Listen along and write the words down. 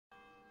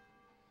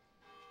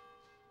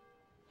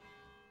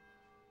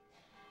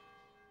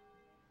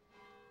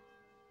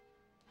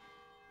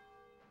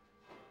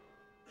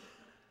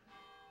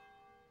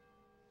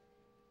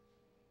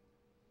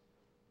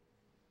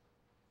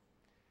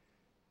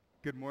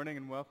Good morning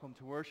and welcome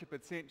to worship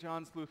at St.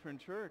 John's Lutheran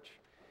Church.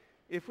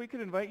 If we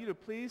could invite you to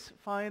please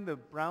find the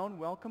brown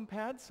welcome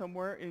pad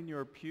somewhere in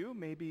your pew,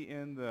 maybe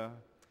in the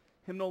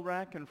hymnal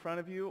rack in front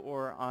of you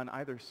or on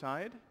either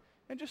side,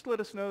 and just let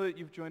us know that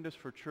you've joined us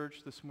for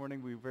church this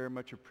morning. We very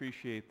much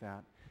appreciate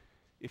that.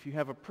 If you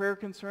have a prayer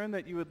concern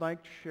that you would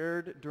like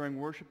shared during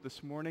worship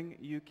this morning,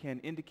 you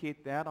can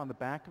indicate that on the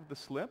back of the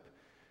slip.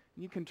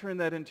 You can turn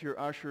that into your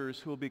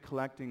ushers who will be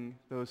collecting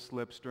those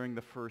slips during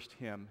the first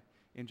hymn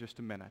in just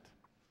a minute.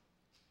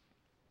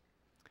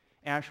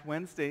 Ash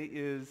Wednesday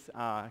is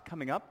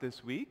coming up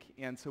this week,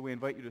 and so we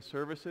invite you to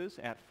services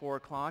at 4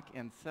 o'clock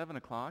and 7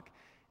 o'clock.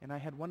 And I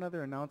had one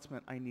other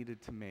announcement I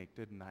needed to make,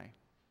 didn't I?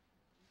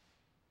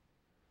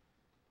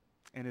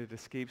 And it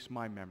escapes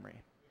my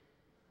memory.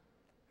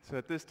 So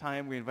at this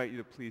time, we invite you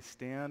to please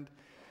stand.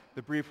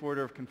 The brief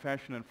order of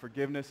confession and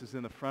forgiveness is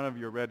in the front of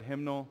your red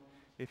hymnal,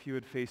 if you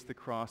would face the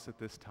cross at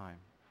this time.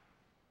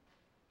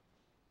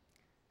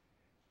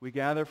 We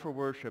gather for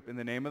worship in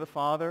the name of the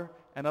Father,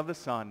 and of the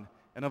Son,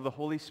 and of the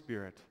Holy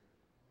Spirit.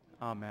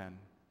 Amen.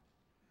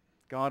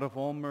 God of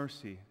all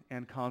mercy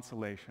and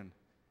consolation,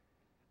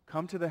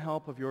 come to the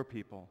help of your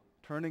people,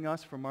 turning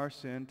us from our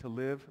sin to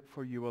live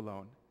for you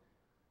alone.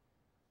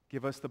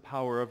 Give us the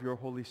power of your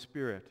Holy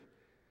Spirit,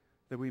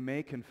 that we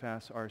may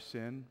confess our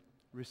sin,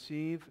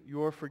 receive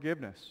your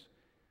forgiveness,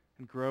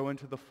 and grow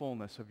into the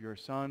fullness of your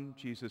Son,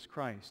 Jesus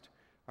Christ,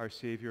 our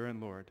Savior and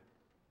Lord.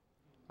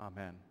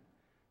 Amen.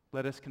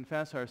 Let us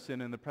confess our sin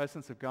in the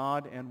presence of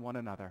God and one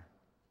another.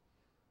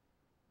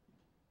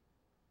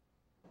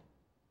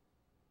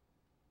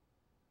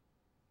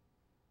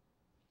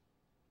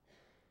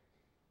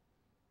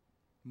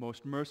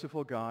 Most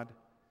merciful God,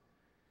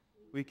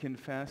 we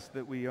confess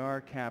that we are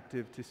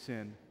captive to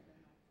sin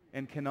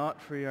and cannot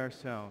free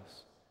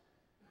ourselves.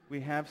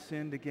 We have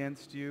sinned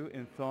against you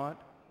in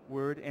thought,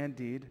 word, and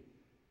deed,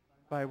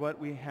 by what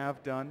we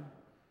have done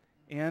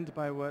and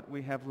by what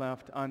we have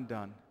left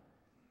undone.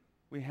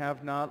 We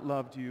have not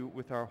loved you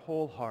with our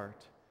whole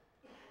heart.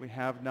 We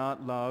have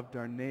not loved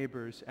our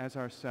neighbors as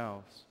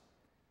ourselves.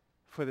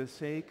 For the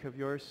sake of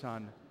your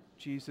Son,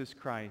 Jesus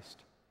Christ,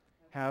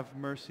 have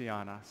mercy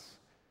on us.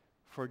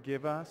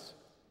 Forgive us,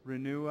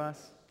 renew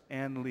us,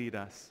 and lead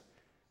us,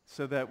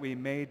 so that we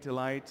may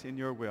delight in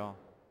your will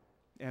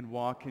and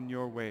walk in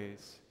your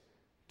ways,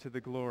 to the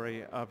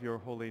glory of your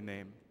holy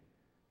name.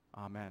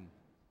 Amen.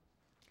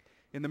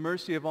 In the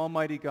mercy of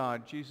Almighty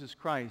God, Jesus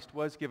Christ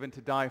was given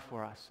to die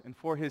for us, and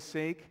for his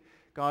sake,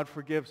 God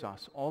forgives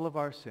us all of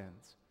our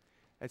sins.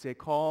 As a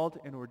called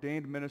and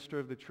ordained minister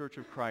of the Church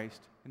of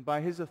Christ, and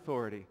by his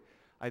authority,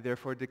 I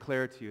therefore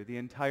declare to you the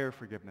entire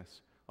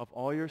forgiveness of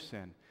all your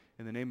sin,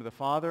 in the name of the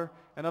Father,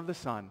 and of the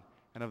Son,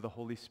 and of the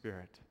Holy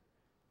Spirit.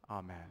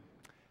 Amen.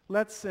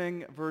 Let's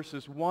sing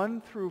verses 1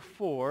 through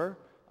 4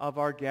 of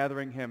our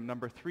gathering hymn,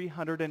 number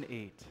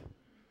 308.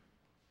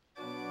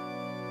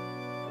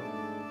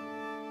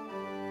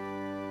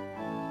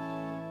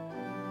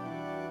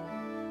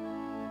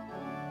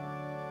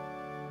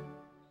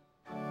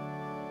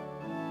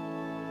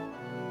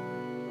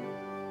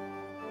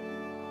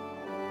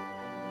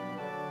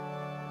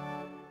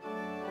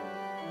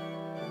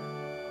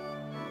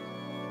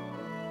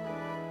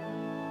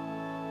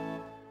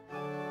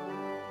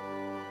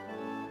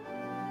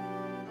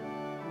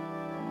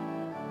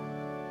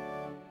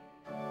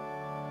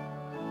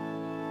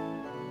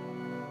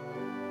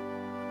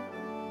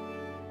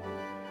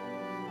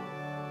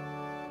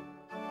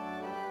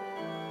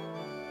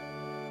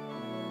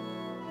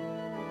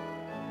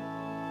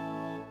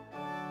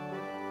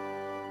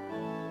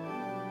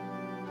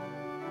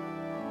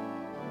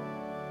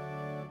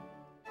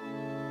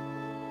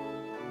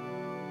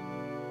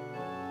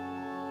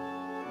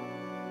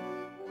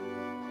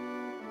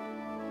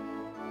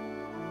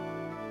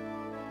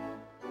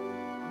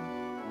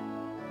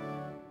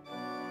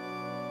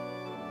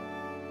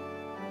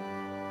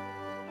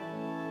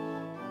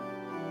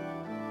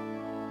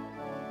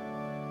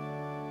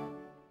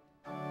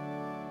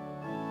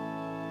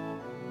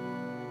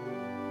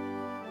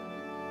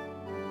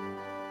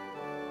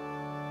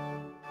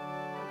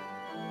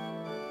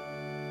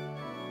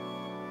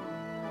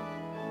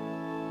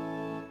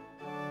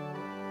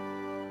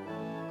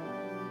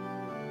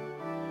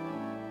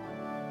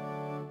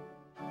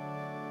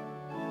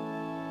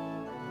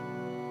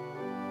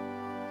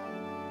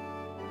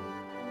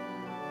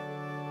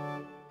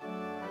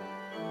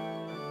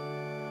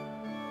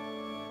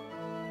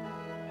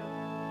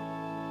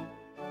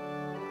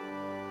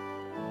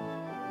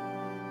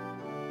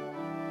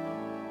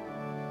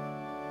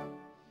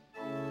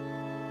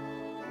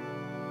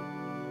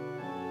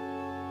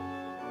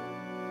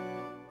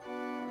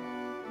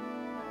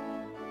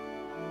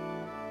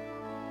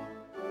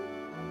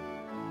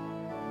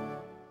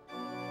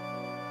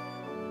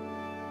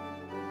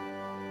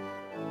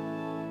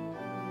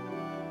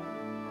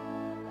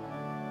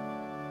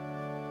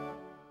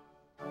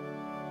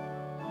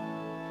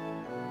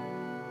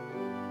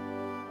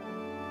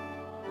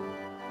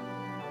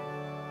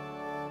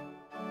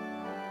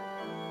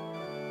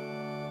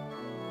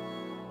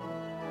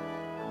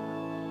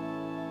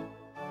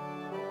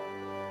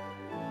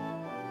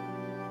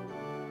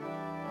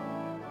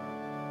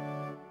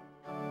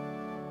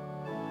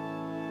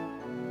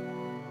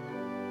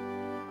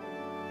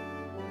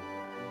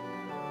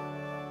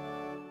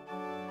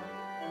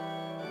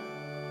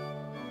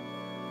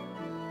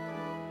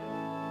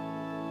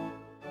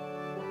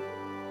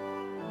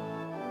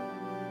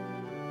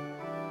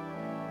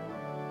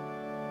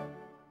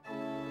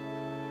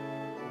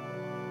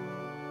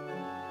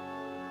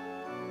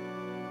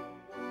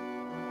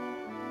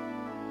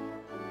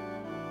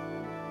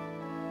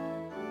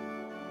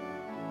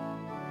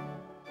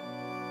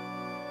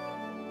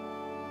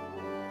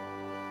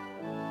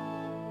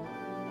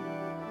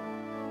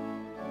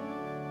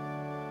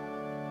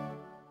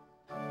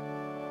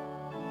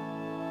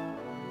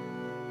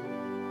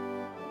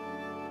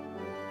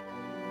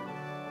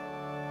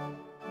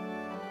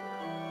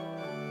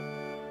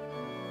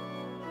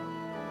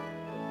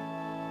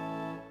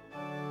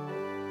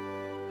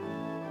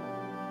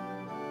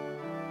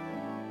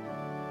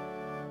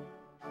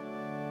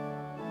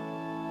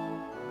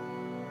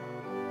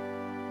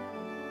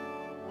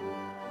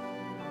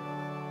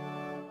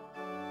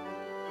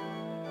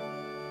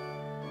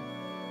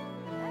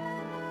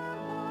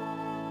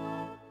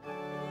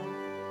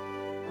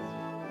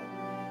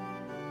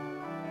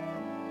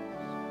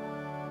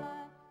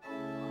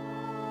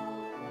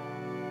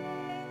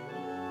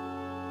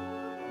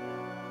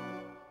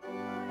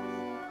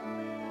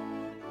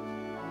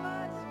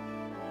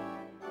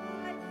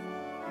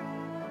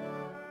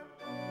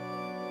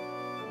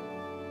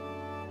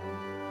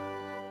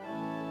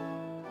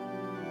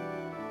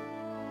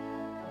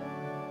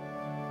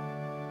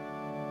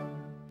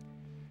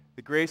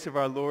 The grace of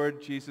our Lord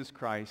Jesus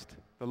Christ,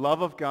 the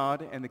love of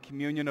God, and the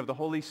communion of the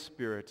Holy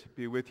Spirit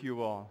be with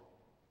you all.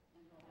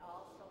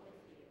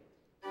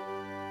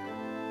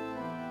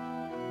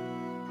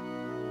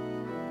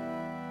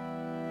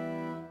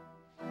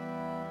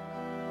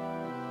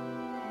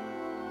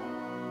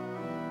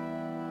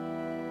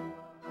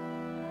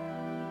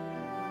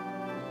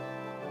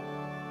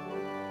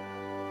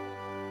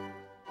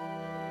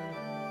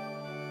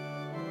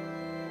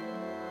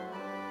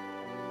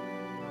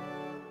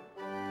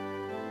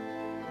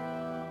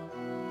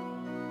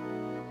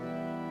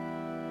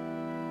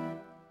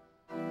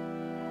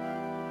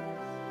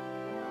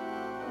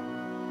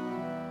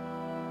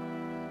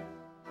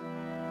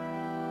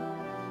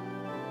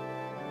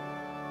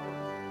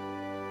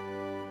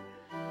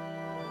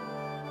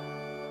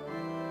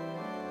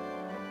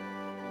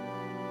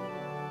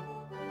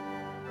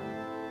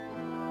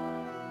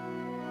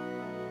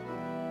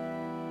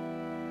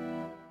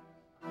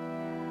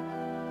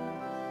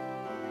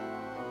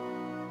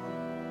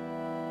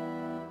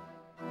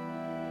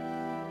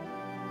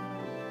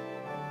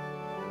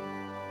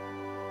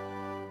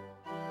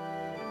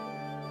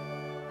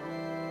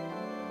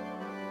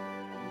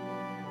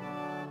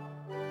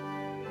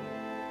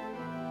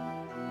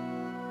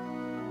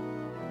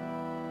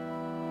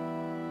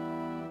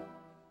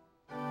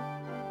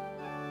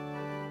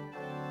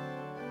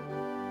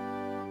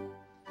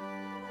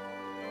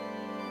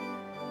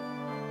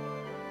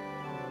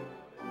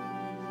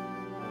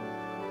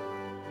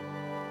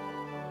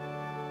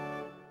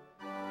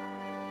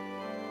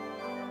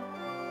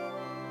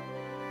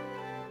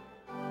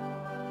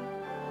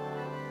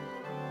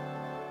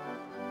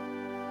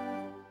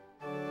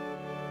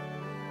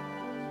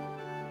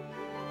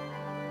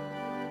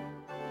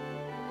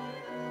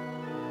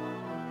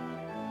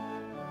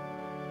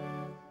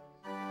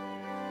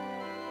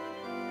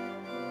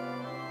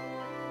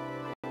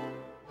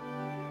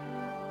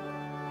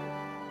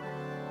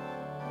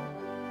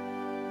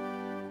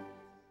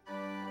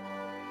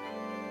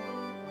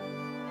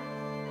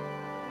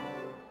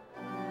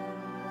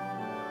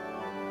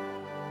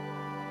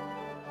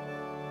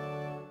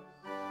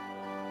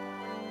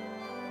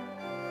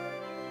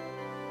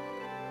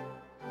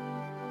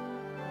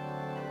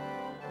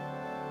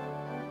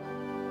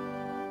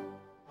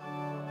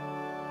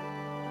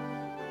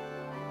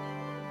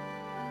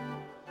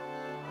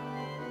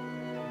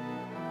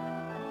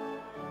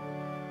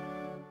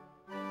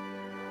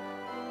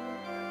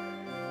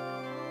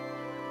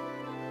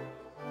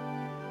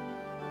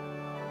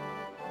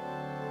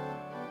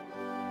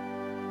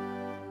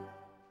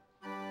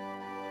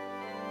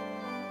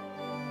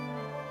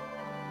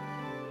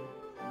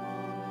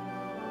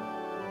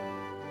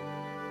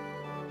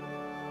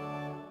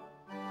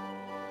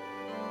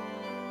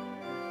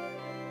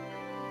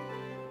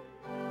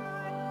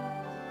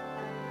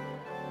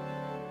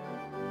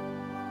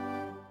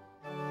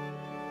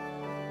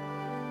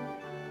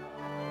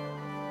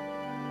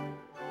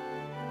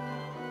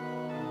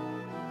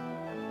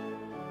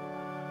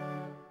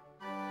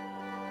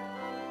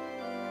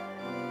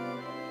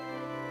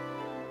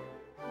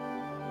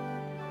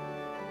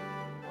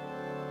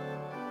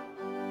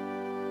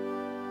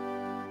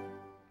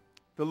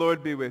 The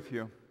Lord be with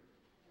you. And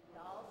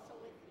also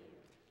with you.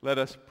 Let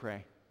us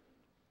pray.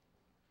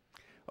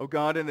 O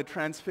God, in the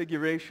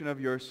transfiguration of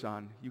your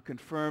Son, you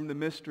confirm the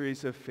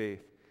mysteries of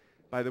faith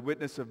by the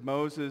witness of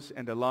Moses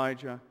and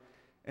Elijah,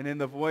 and in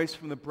the voice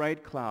from the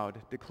bright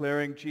cloud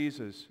declaring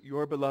Jesus,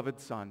 your beloved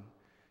Son,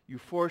 you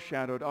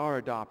foreshadowed our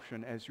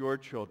adoption as your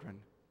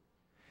children.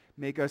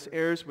 Make us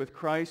heirs with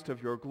Christ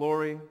of your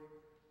glory,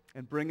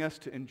 and bring us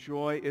to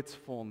enjoy its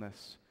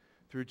fullness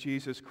through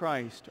Jesus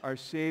Christ, our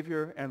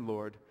Savior and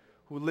Lord,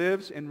 who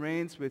lives and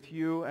reigns with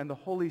you and the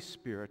Holy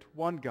Spirit,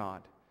 one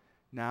God,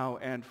 now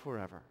and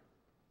forever.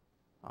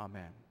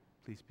 Amen.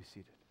 Please be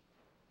seated.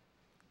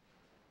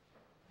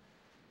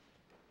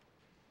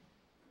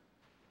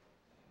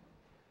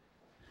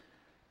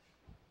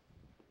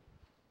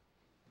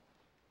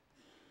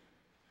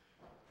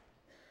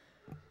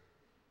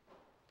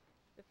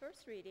 The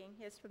first reading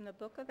is from the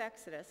book of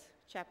Exodus,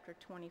 chapter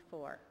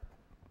 24.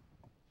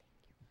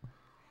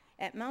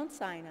 At Mount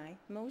Sinai,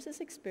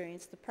 Moses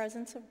experienced the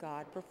presence of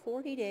God for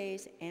 40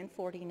 days and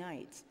 40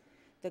 nights.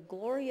 The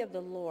glory of the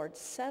Lord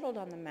settled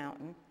on the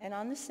mountain, and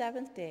on the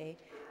seventh day,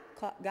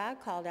 God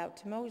called out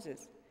to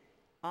Moses.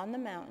 On the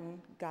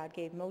mountain, God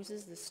gave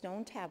Moses the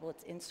stone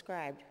tablets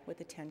inscribed with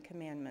the 10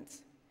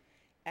 Commandments.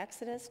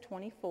 Exodus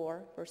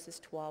 24,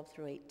 verses 12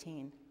 through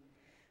 18.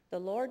 The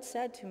Lord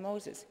said to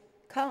Moses,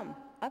 "Come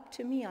up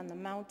to me on the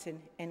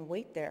mountain and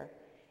wait there,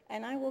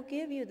 and I will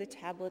give you the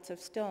tablets of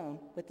stone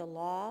with the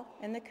law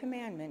and the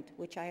commandment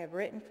which I have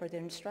written for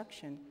their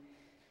instruction."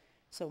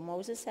 So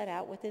Moses set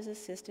out with his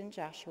assistant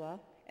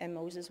Joshua, and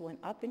Moses went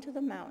up into the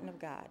mountain of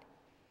God.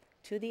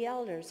 To the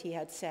elders he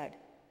had said,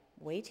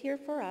 "Wait here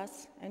for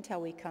us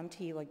until we come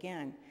to you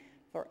again,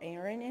 for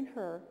Aaron and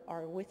Hur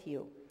are with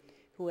you.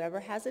 Whoever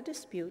has a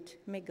dispute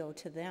may go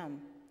to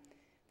them."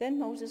 Then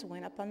Moses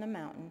went up on the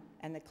mountain,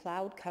 and the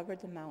cloud covered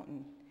the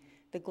mountain.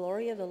 The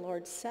glory of the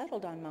Lord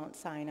settled on Mount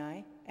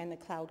Sinai, and the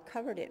cloud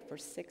covered it for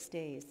 6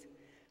 days.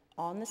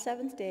 On the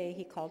seventh day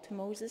he called to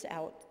Moses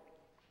out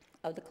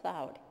of the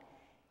cloud.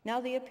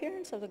 Now the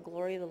appearance of the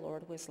glory of the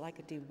Lord was like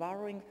a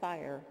devouring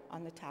fire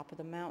on the top of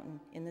the mountain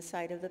in the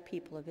sight of the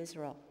people of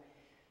Israel.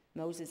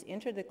 Moses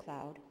entered the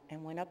cloud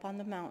and went up on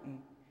the mountain.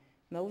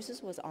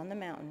 Moses was on the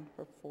mountain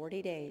for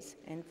 40 days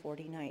and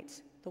 40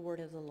 nights. The word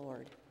of the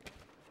Lord.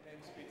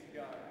 Thanks be to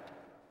God.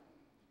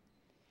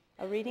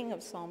 A reading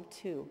of Psalm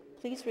 2.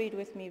 Please read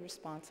with me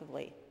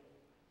responsively.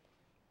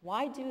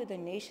 Why do the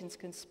nations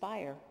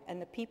conspire and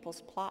the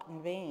peoples plot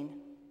in vain?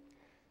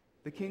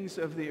 The kings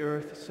of the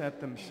earth set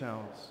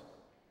themselves,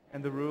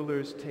 and the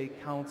rulers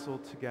take counsel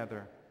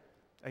together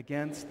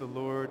against the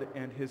Lord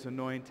and his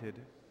anointed,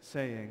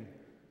 saying,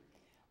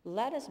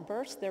 Let us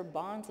burst their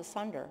bonds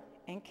asunder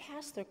and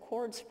cast their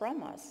cords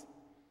from us.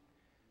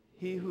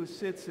 He who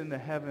sits in the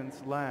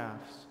heavens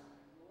laughs.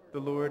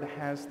 The Lord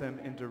has them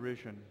in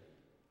derision.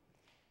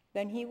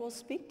 Then he will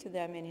speak to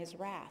them in his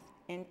wrath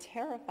and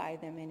terrify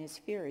them in his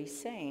fury,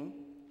 saying,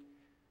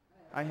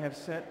 I have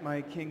set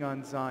my king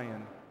on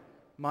Zion,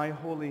 my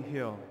holy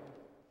hill.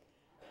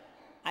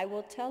 I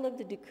will tell of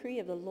the decree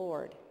of the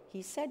Lord.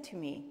 He said to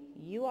me,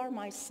 You are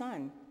my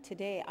son.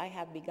 Today I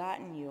have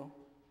begotten you.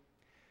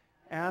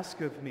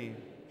 Ask of me,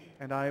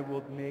 and I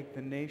will make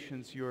the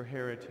nations your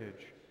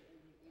heritage,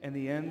 and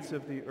the ends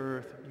of the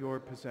earth your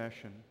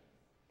possession.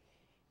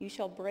 You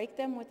shall break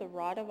them with a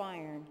rod of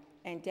iron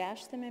and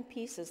dash them in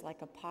pieces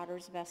like a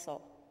potter's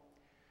vessel.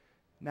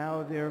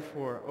 Now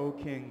therefore, O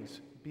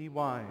kings, be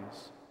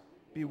wise.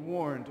 Be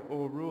warned,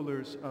 O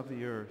rulers of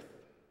the earth.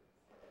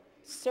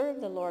 Serve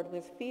the Lord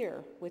with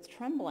fear, with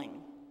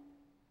trembling.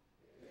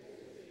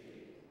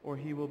 Or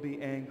he will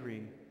be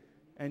angry,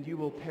 and you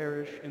will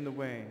perish in the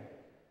way.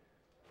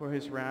 For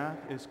his wrath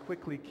is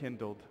quickly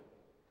kindled.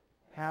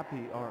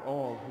 Happy are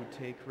all who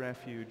take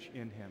refuge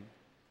in him.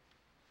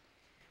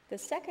 The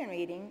second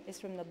reading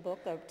is from the book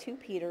of 2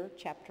 Peter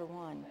chapter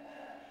 1.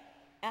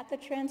 At the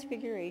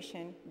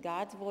Transfiguration,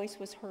 God's voice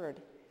was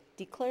heard,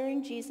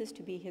 declaring Jesus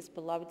to be his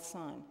beloved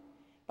Son.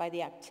 By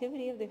the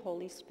activity of the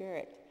Holy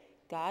Spirit,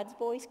 God's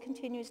voice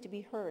continues to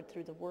be heard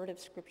through the word of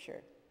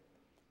Scripture.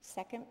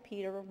 2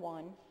 Peter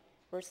 1,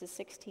 verses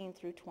 16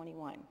 through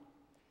 21.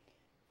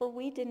 For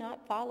we did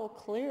not follow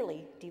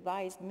clearly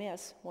devised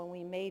myths when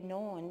we made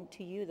known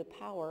to you the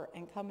power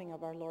and coming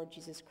of our Lord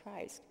Jesus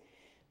Christ,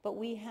 but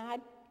we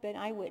had been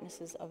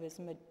eyewitnesses of his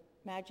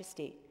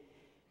majesty.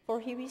 For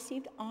he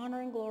received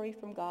honor and glory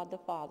from God the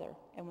Father,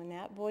 and when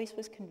that voice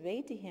was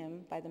conveyed to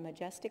him by the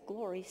majestic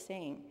glory,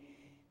 saying,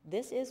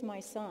 This is my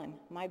Son,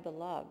 my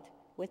beloved,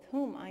 with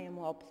whom I am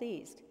well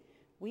pleased,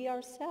 we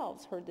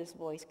ourselves heard this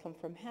voice come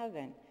from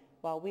heaven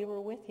while we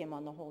were with him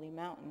on the holy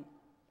mountain.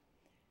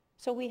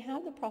 So we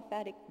have the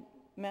prophetic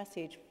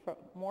message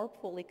more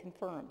fully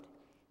confirmed.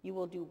 You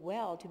will do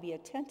well to be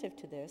attentive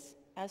to this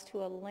as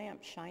to a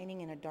lamp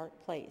shining in a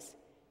dark place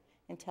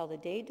until the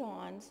day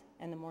dawns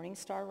and the morning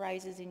star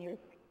rises in your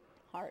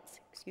hearts.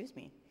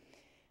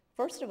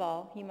 First of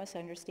all, you must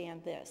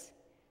understand this,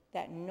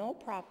 that no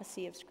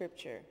prophecy of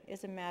Scripture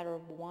is a matter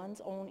of one's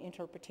own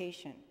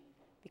interpretation,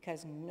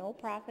 because no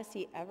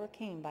prophecy ever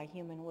came by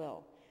human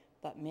will,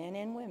 but men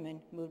and women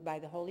moved by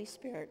the Holy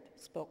Spirit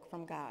spoke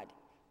from God.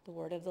 The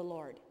word of the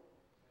Lord.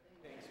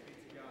 Thanks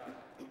be to God.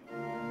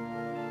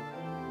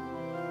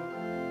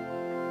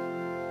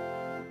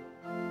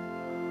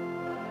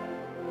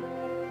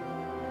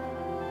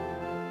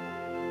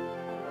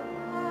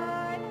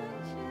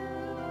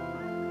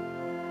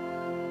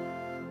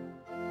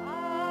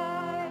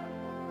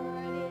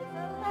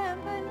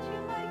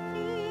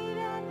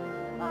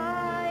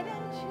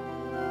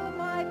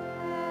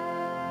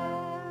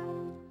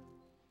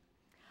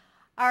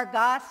 Our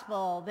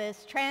gospel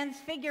this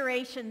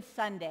Transfiguration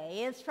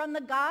Sunday is from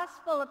the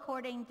Gospel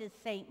according to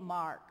St.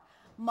 Mark.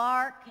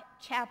 Mark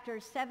chapter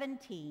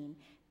 17,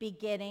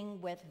 beginning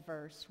with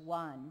verse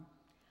 1.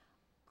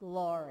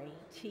 Glory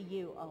to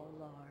you, O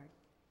Lord.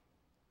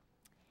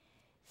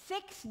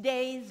 6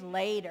 days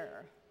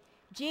later,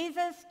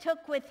 Jesus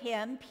took with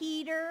him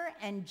Peter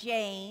and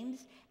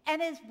James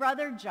and his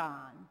brother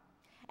John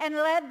and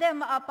led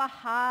them up a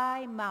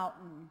high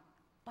mountain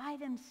by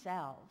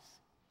themselves.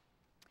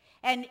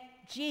 And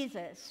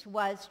Jesus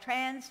was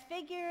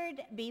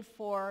transfigured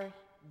before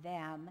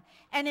them,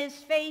 and his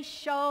face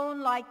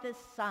shone like the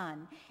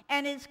sun,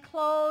 and his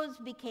clothes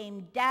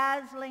became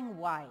dazzling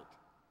white.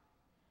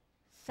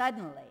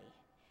 Suddenly,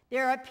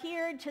 there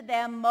appeared to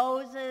them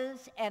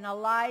Moses and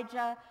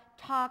Elijah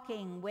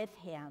talking with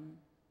him.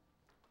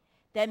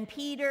 Then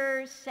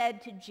Peter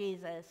said to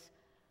Jesus,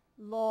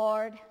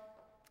 Lord,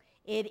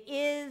 it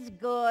is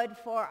good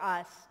for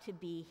us to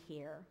be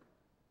here.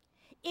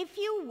 If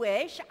you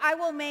wish, I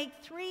will make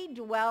 3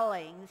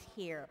 dwellings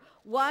here,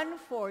 one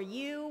for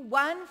you,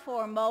 one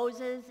for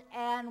Moses,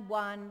 and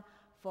one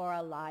for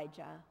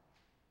Elijah.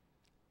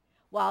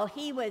 While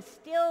he was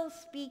still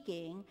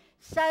speaking,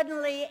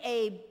 suddenly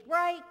a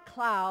bright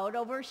cloud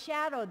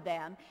overshadowed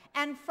them,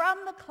 and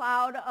from the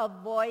cloud a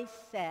voice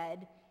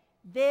said,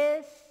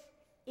 This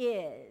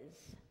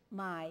is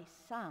my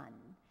Son,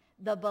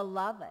 the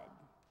beloved.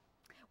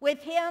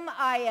 With him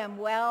I am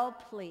well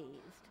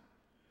pleased.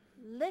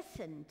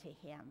 Listen to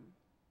him."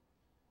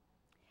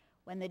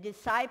 When the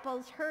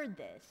disciples heard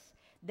this,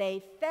 they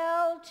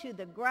fell to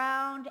the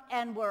ground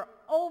and were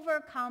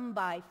overcome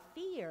by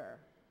fear.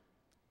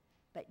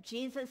 But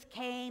Jesus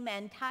came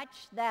and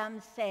touched them,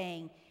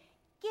 saying,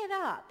 "Get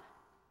up,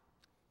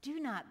 do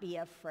not be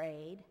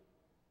afraid."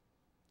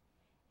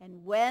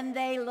 And when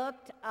they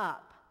looked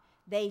up,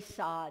 they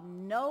saw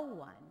no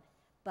one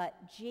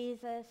but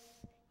Jesus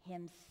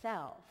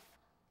himself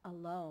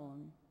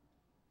alone.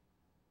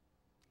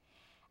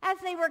 As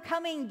they were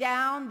coming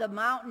down the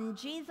mountain,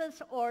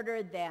 Jesus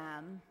ordered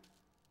them,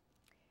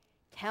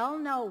 "Tell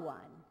no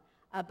one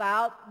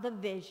about the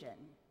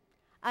vision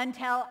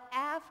until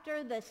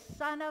after the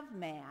Son of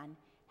Man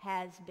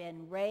has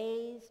been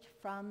raised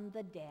from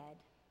the dead."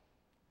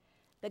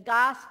 The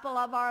gospel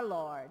of our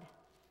Lord.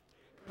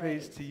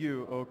 Praise to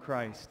you, O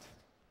Christ.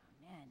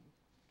 Amen.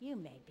 You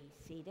may be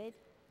seated.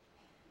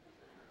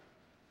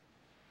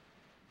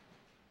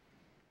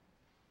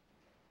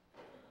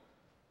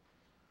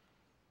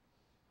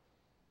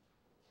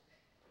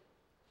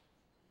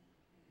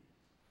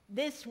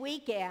 This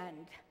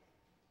weekend,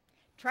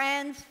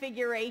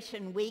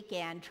 Transfiguration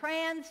Weekend,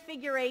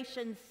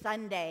 Transfiguration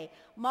Sunday,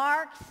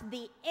 marks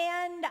the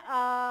end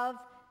of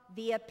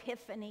the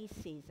Epiphany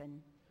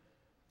season.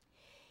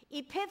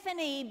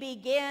 Epiphany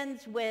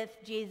begins with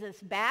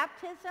Jesus'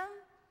 baptism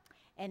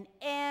and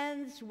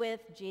ends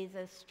with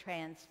Jesus'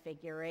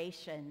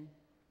 transfiguration.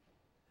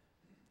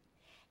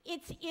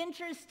 It's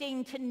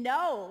interesting to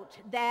note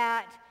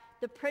that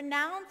the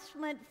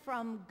pronouncement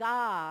from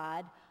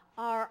God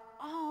are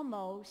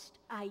almost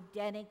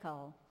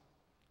identical.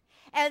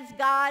 As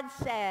God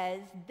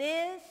says,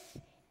 "This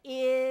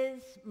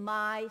is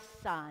my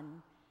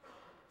Son,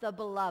 the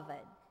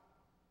beloved.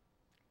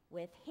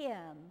 With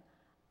him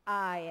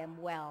I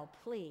am well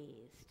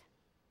pleased."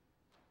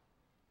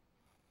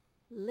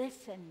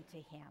 Listen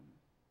to him.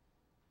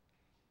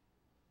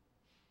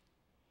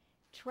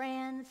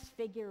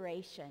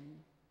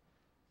 Transfiguration.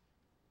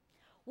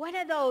 One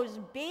of those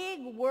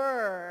big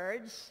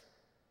words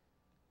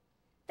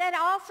that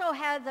also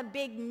has a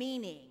big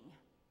meaning.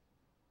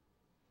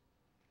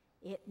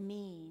 It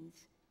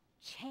means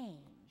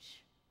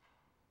change,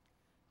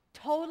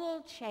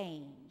 total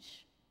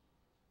change,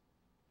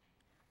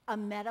 a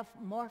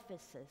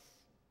metamorphosis,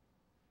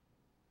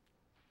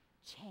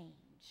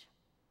 change.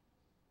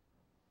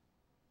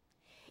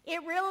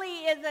 It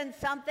really isn't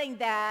something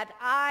that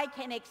I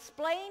can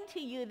explain to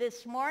you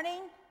this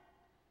morning.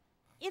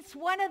 It's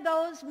one of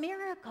those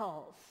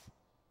miracles.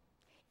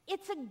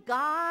 It's a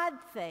God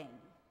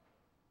thing.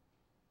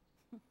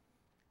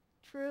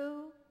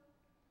 True?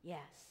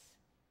 Yes.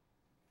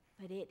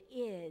 But it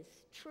is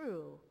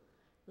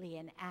truly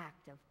an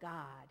act of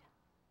God.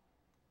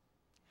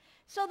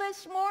 So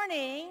this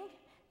morning,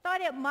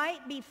 thought it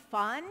might be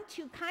fun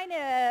to kind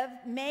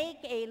of make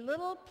a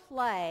little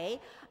play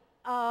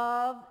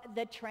of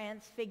the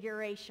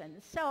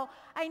Transfiguration. So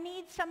I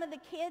need some of the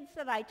kids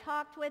that I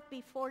talked with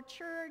before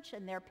church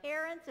and their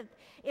parents.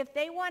 If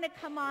they want to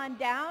come on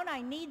down,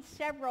 I need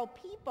several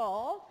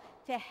people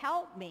to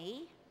help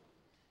me.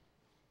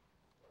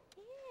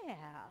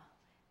 Yeah,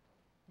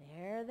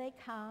 there they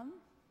come.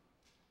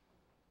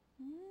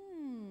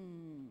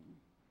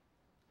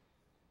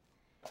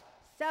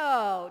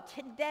 So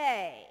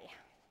today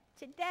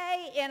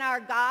in our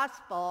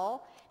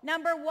gospel,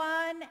 number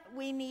one,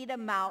 we need a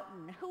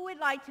mountain. Who would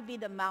like to be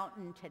the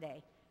mountain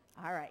today?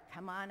 All right,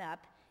 come on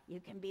up.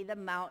 You can be the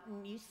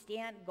mountain. You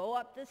stand, go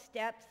up the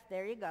steps.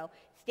 There you go.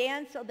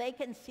 Stand so they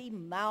can see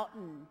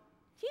mountain.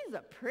 She's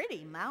a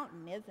pretty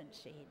mountain, isn't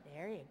she?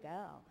 There you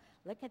go.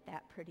 Look at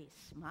that pretty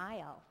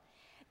smile.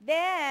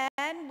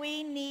 Then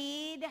we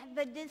need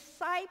the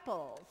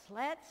disciples.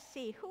 Let's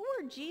see, who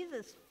were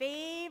Jesus'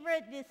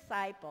 favorite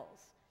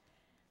disciples?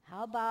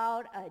 How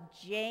about a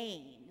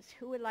James?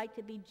 Who would like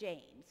to be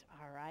James?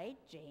 All right,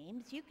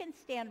 James, you can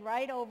stand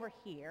right over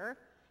here.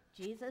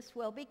 Jesus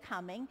will be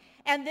coming.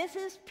 And this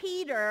is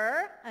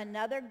Peter,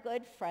 another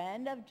good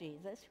friend of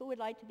Jesus. Who would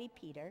like to be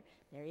Peter?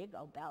 There you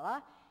go,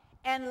 Bella.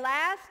 And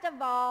last of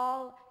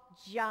all,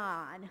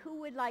 John. Who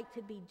would like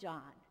to be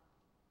John?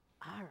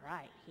 All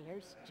right,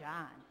 here's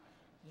John.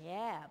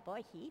 Yeah,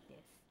 boy, he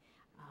is.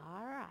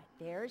 All right,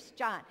 there's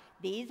John.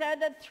 These are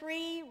the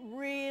three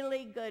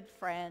really good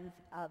friends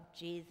of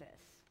Jesus.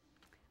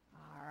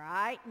 All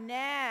right,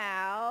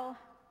 now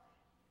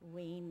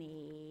we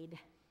need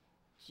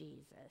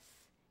Jesus.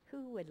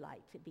 Who would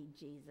like to be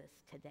Jesus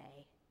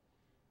today?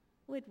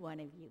 Would one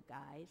of you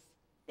guys?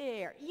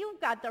 There,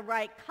 you've got the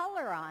right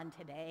color on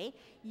today.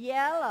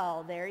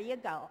 Yellow, there you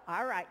go.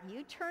 All right,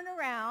 you turn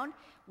around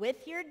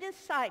with your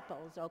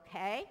disciples,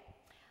 okay?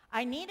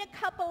 I need a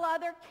couple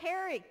other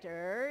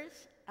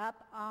characters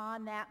up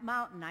on that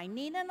mountain. I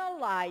need an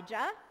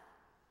Elijah.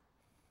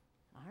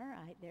 All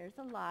right, there's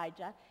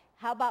Elijah.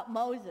 How about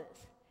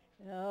Moses?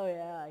 Oh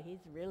yeah,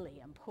 he's really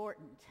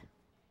important.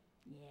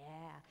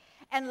 Yeah.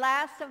 And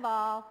last of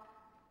all,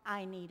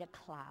 I need a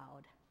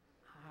cloud.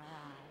 All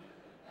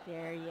right.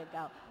 There you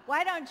go.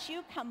 Why don't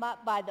you come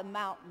up by the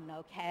mountain,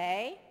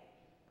 okay?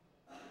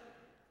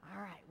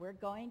 All right, we're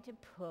going to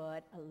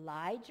put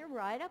Elijah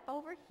right up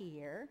over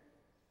here.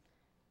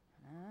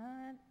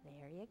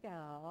 There you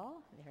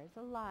go. There's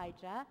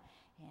Elijah.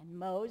 And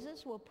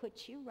Moses will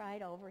put you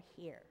right over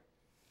here.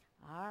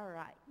 All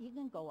right, you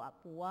can go up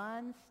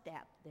one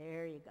step.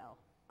 There you go.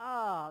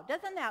 Oh,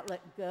 doesn't that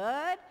look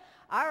good?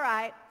 All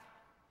right,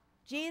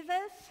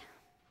 Jesus,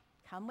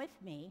 come with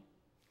me.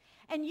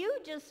 And you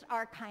just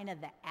are kind of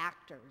the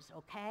actors,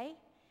 okay?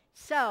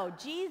 So,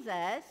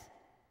 Jesus,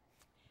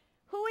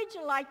 who would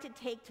you like to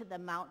take to the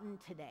mountain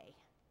today?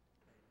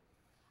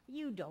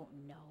 You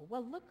don't know.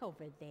 Well, look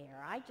over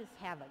there. I just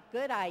have a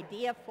good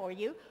idea for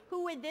you.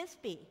 Who would this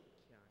be?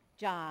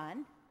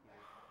 John,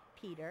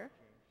 Peter.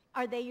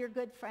 Are they your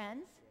good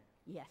friends?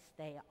 Yes,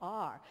 they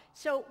are.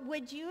 So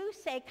would you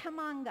say, come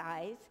on,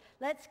 guys,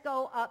 let's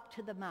go up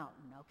to the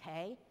mountain,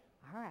 okay?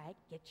 All right,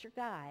 get your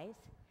guys.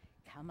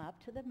 Come up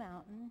to the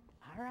mountain.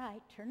 All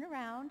right, turn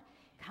around.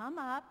 Come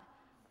up.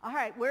 All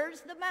right,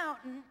 where's the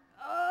mountain?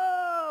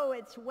 Oh,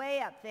 it's way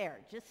up there.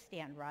 Just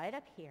stand right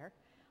up here.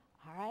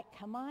 All right,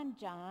 come on,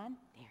 John.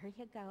 There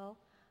you go.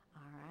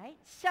 All right,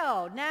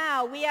 so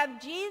now we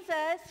have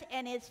Jesus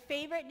and his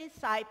favorite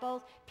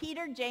disciples,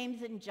 Peter,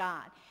 James, and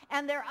John.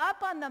 And they're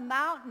up on the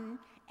mountain,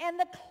 and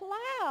the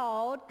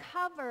cloud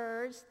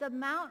covers the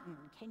mountain.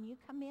 Can you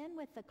come in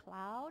with the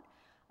cloud?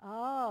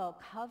 Oh,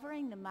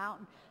 covering the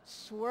mountain,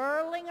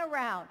 swirling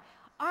around.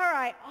 All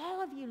right, all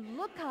of you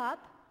look up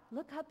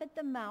at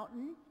the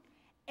mountain,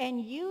 and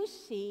you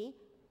see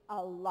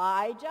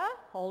Elijah,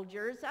 hold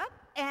yours up,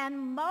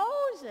 and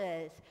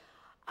Moses.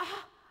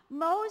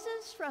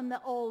 Moses from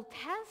the Old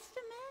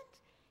Testament.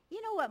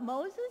 You know what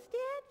Moses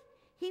did?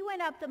 He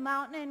went up the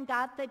mountain and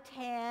got the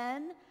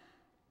 10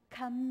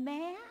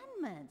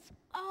 Commandments.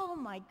 Oh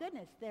my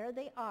goodness, there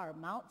they are,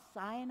 Mount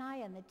Sinai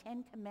and the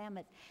 10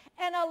 Commandments.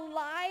 And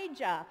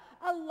Elijah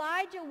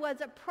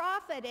was a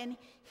prophet, and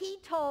he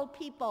told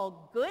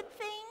people good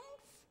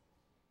things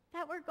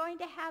that were going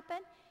to happen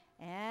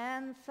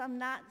and some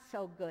not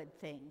so good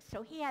things.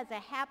 So he has a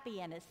happy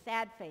and a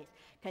sad face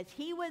because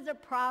he was a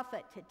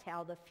prophet to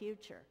tell the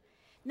future.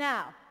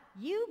 Now,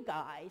 you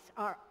guys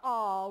are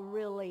all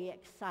really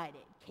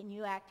excited. Can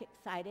you act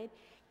excited?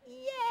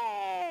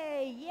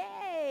 Yay,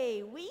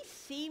 yay. We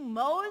see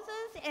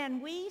Moses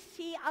and we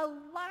see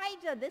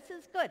Elijah. This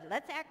is good.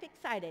 Let's act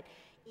excited.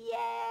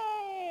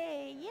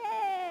 Yay,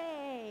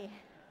 yay.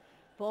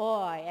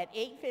 Boy, at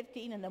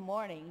 8:15 in the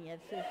morning,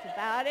 this is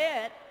about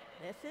it.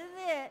 This is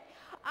it.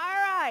 All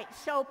right,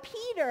 so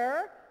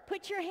Peter,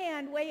 put your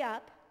hand way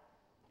up,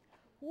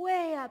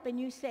 and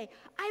you say,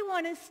 I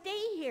want to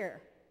stay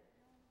here.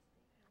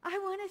 I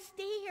want to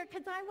stay here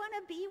because I want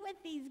to be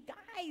with these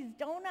guys,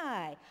 don't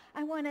I?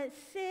 I want to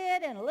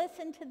sit and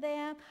listen to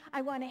them.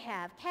 I want to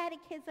have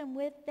catechism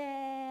with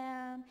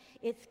them.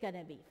 It's going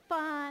to be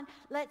fun.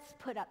 Let's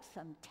put up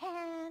some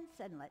tents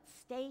and let's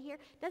stay here.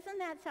 Doesn't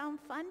that sound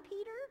fun,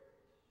 Peter?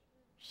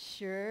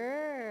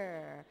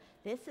 Sure.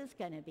 This is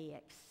going to be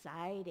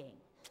exciting.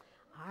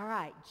 All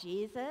right,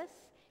 Jesus,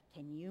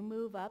 can you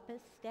move up a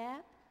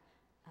step?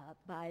 Up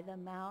by the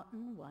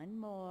mountain, one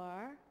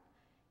more.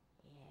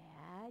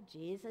 Yeah,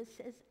 Jesus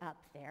is up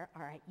there.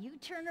 All right, you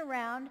turn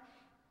around.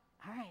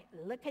 All right,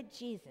 look at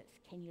Jesus.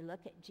 Can you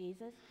look at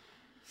Jesus?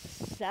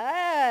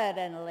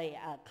 Suddenly,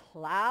 a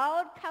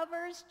cloud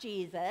covers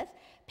Jesus.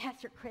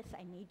 Pastor Chris,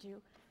 I need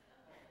you.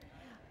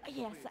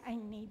 Yes, I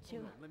need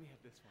you. Let me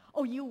have this one.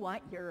 Oh, you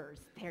want yours.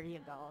 There you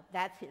go.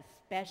 That's his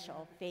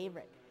special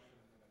favorite.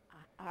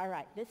 All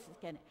right, this is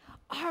going to...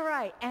 All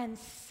right, and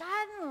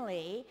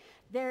suddenly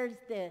there's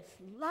this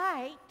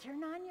light.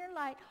 Turn on your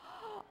light.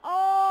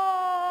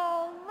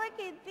 Oh, look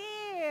at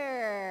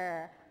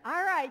there.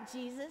 All right,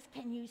 Jesus,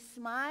 can you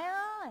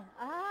smile?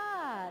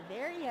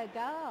 There you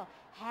go.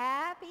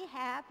 Happy,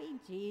 happy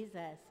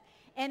Jesus.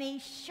 And he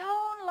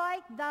shone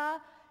like the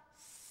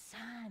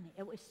sun.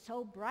 It was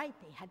so bright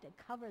they had to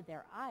cover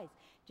their eyes,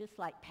 just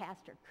like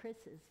Pastor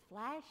Chris's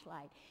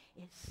flashlight.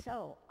 It's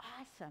so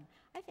awesome.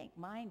 I think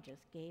mine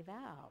just gave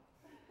out.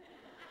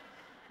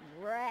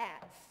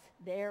 Rats.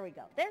 There we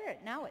go. There,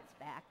 now it's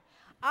back.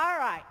 All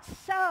right,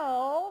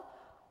 so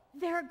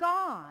they're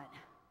gone.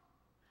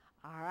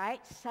 All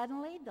right,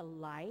 suddenly the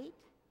light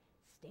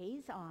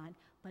stays on,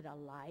 but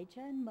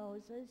Elijah and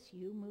Moses,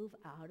 you move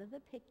out of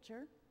the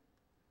picture.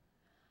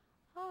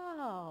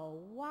 Oh,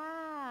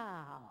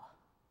 wow.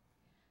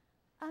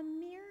 A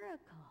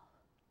miracle.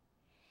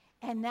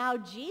 And now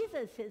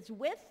Jesus is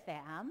with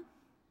them,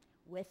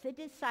 with the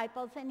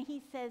disciples, and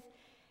he says,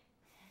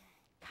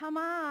 come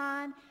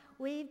on,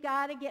 we've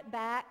got to get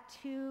back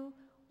to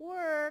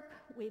work.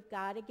 We've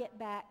got to get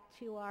back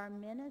to our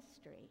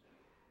ministry.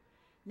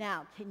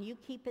 Now, can you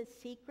keep a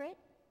secret?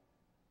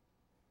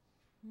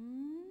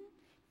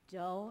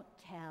 Don't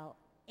tell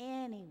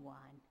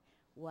anyone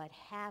what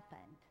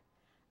happened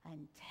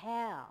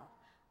until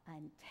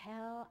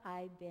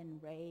I've been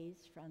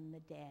raised from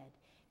the dead.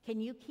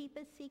 Can you keep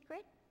a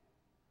secret?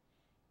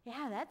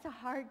 Yeah, that's a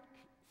hard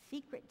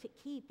secret to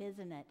keep,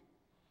 isn't it?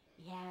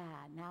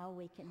 Yeah, now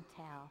we can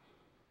tell.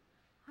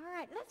 All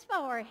right, let's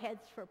bow our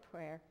heads for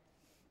prayer.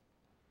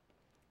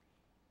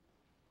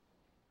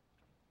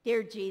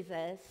 Dear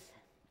Jesus,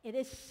 it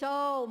is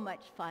so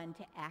much fun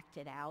to act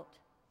it out,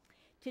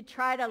 to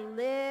try to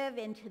live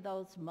into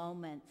those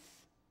moments,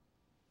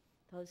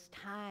 those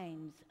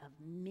times of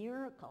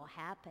miracle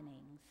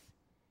happenings.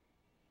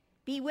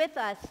 Be with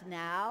us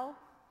now.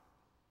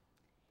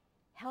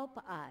 Help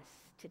us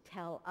to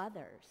tell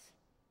others,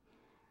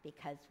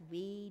 because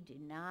we do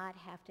not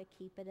have to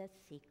keep it a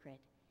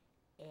secret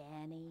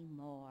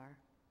anymore.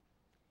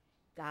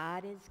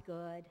 God is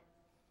good.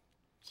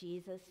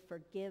 Jesus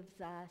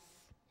forgives us.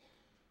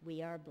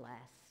 We are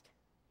blessed.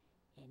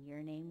 In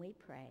your name we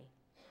pray.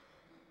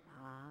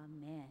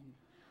 Amen.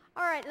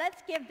 All right,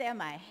 let's give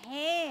them a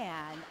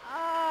hand.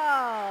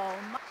 Oh,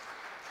 my.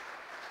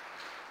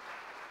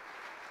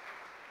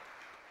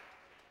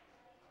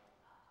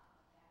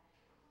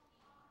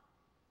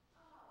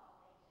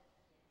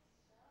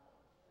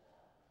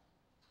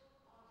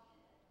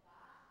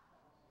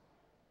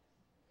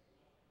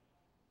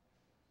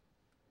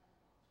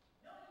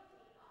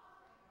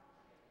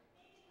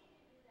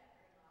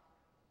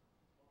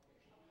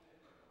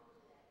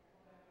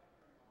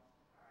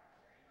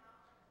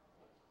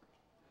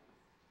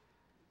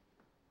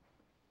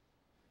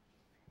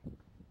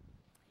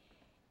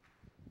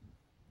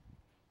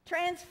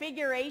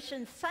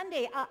 Transfiguration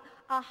Sunday,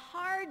 a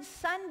hard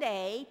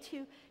Sunday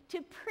to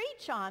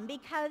preach on,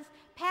 because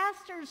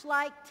pastors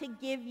like to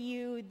give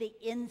you the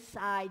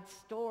inside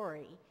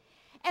story.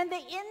 And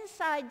the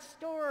inside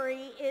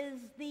story is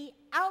the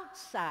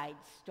outside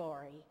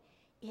story.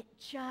 It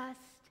just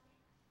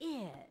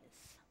is.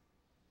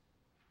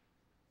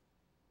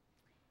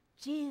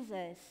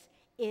 Jesus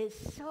is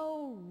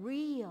so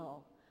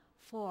real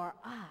for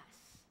us.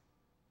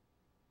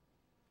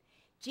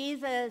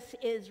 Jesus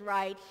is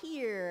right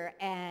here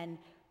and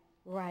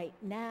right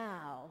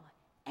now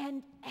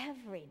and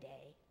every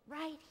day,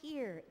 right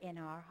here in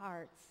our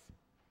hearts.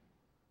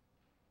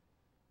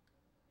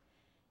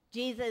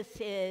 Jesus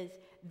is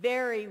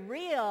very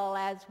real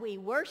as we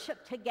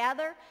worship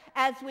together,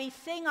 as we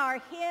sing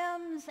our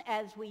hymns,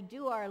 as we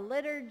do our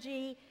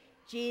liturgy.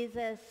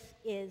 Jesus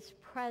is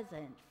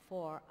present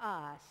for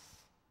us.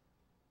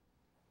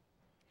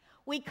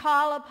 We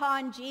call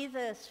upon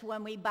Jesus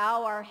when we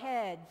bow our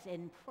heads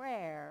in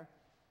prayer.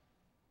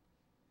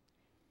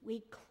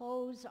 We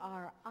close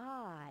our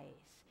eyes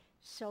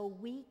so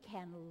we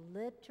can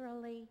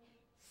literally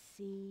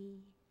see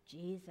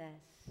Jesus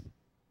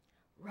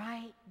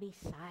right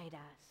beside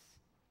us.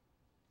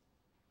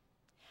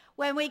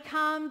 When we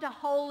come to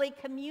Holy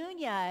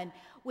Communion,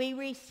 we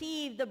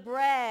receive the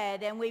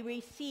bread and we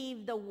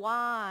receive the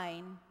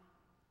wine.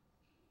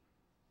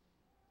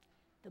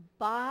 The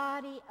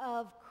body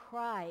of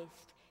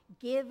Christ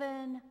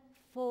given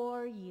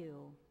for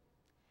you.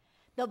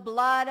 The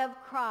blood of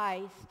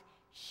Christ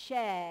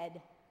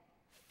shed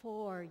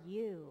for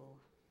you.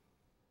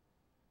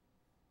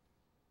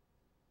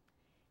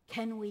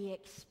 Can we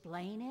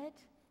explain it?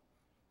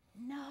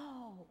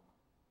 No.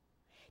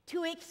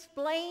 To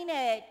explain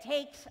it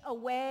takes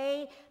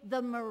away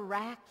the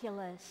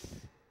miraculous.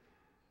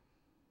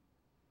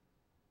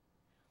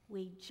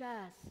 We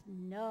just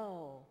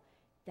know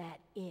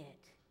that it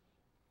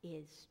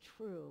is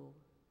true.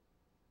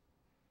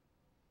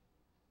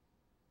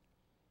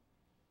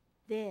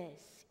 This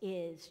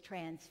is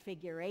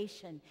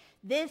transfiguration.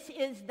 This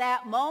is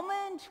that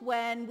moment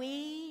when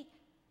we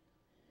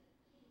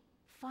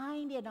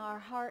find in our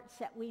hearts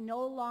that we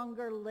no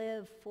longer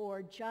live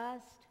for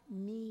just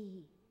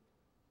me.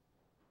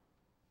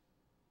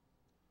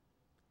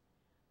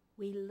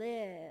 We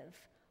live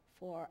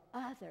for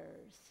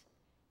others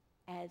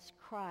as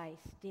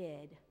Christ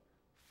did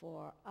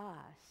for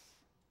us.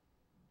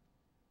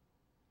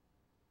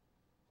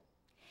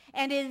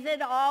 And is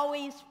it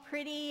always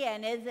pretty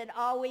and is it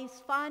always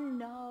fun?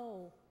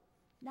 No,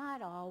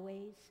 not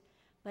always,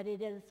 but it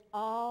is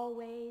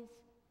always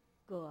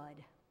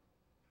good.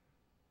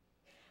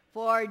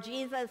 For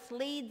Jesus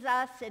leads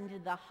us into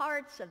the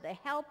hearts of the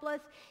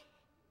helpless,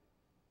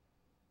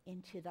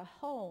 into the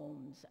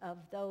homes of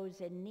those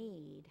in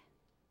need.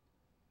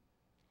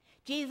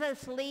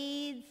 Jesus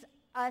leads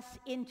us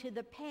into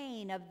the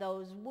pain of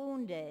those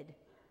wounded.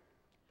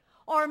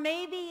 Or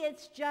maybe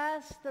it's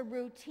just the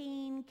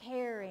routine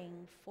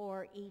caring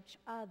for each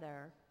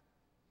other.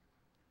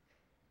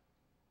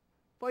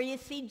 For you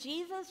see,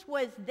 Jesus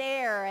was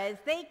there as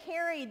they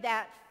carried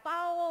that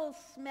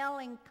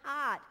foul-smelling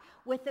cot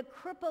with a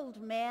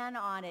crippled man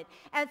on it,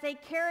 as they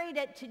carried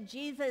it to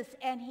Jesus,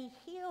 and he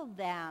healed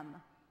them.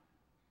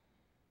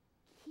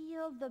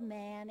 Healed the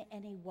man,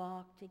 and he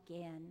walked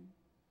again.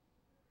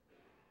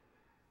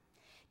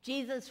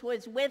 Jesus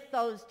was with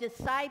those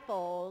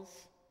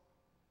disciples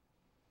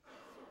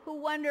who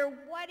wonder,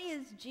 what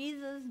is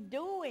Jesus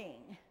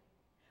doing?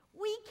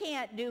 We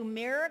can't do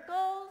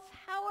miracles.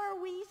 How are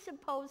we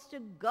supposed to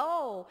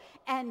go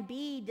and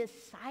be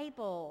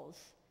disciples?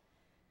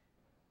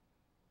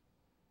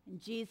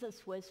 And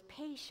Jesus was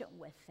patient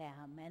with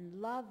them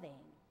and loving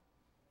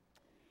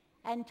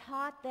and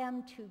taught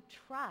them to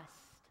trust,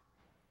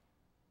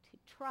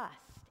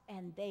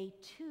 and they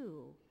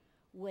too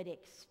would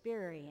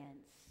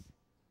experience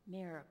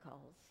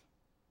miracles.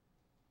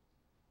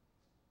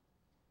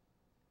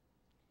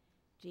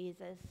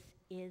 Jesus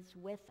is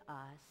with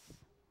us.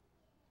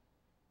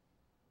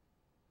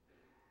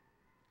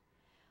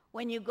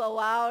 When you go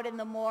out in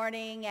the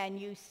morning and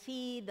you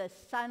see the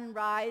sun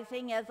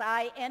rising, as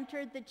I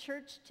entered the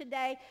church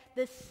today,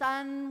 the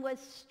sun was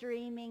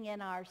streaming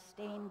in our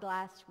stained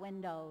glass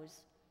windows.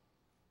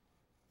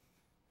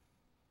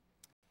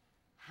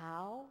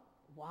 How?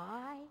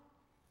 Why?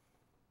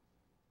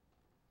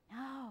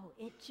 No,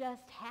 it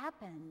just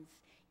happens.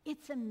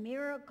 It's a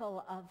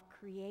miracle of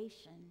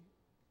creation.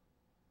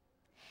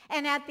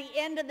 And at the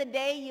end of the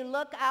day, you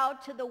look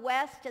out to the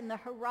west and the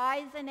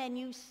horizon and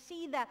you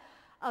see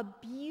a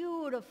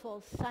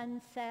beautiful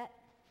sunset.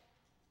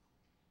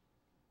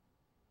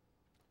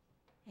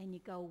 And you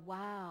go,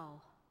 wow,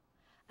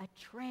 a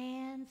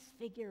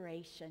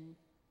transfiguration,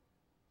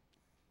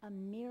 a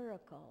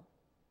miracle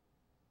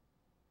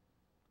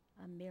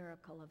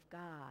of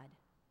God.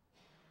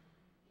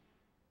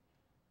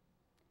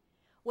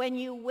 When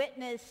you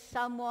witness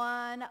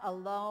someone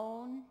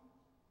alone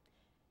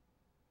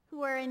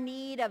who are in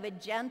need of a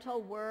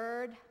gentle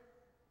word,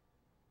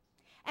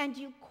 and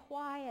you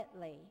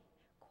quietly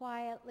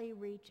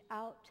reach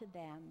out to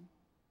them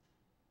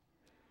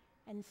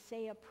and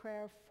say a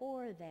prayer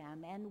for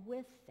them and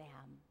with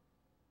them,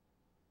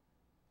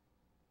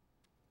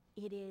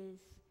 it is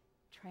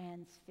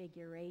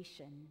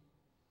transfiguration.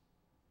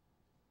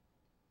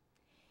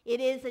 It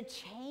is a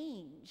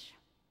change.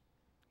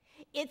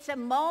 It's a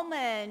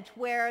moment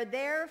where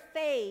their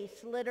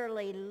face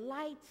literally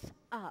lights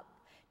up,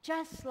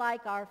 just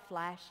like our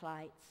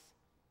flashlights.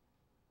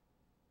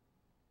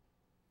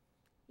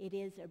 It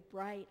is a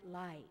bright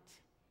light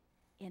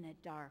in a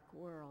dark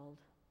world.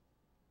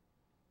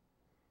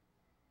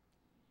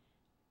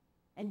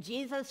 And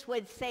Jesus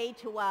would say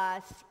to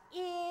us,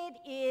 it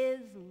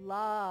is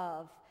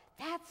love.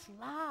 That's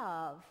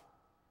love.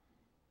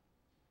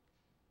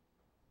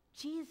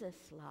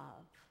 Jesus'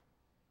 love.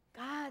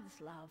 God's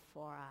love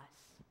for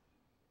us.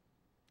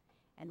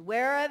 And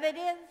wherever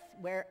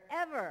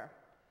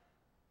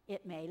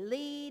it may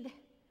lead,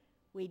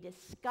 we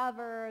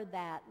discover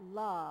that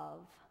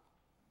love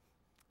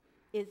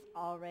is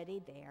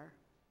already there.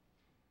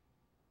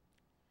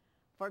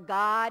 For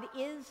God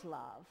is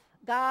love.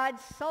 God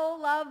so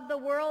loved the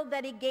world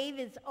that he gave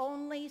his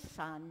only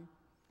Son.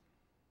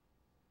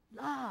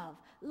 Love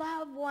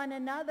one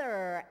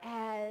another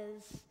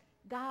as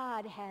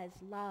God has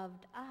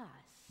loved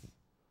us.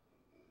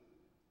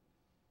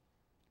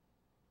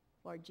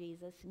 For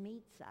Jesus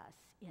meets us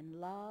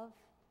in love.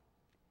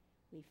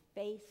 We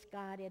face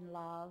God in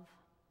love.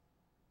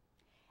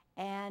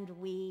 And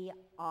we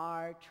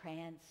are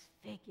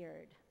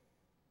transfigured.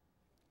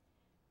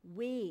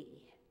 We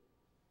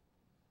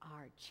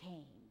are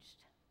changed.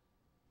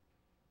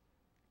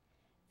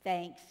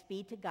 Thanks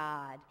be to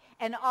God.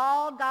 And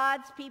all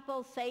God's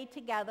people say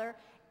together,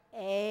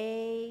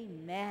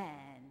 amen.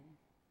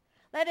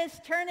 Let us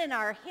turn in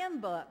our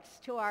hymn books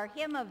to our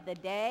hymn of the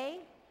day,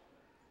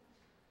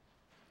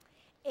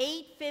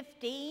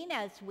 815,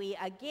 as we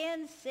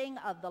again sing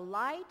of the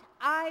light.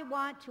 I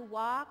want to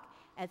walk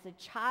as a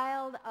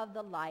child of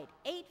the light,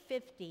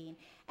 815.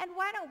 And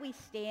why don't we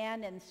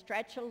stand and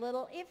stretch a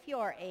little, if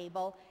you're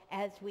able,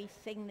 as we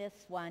sing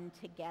this one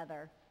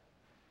together.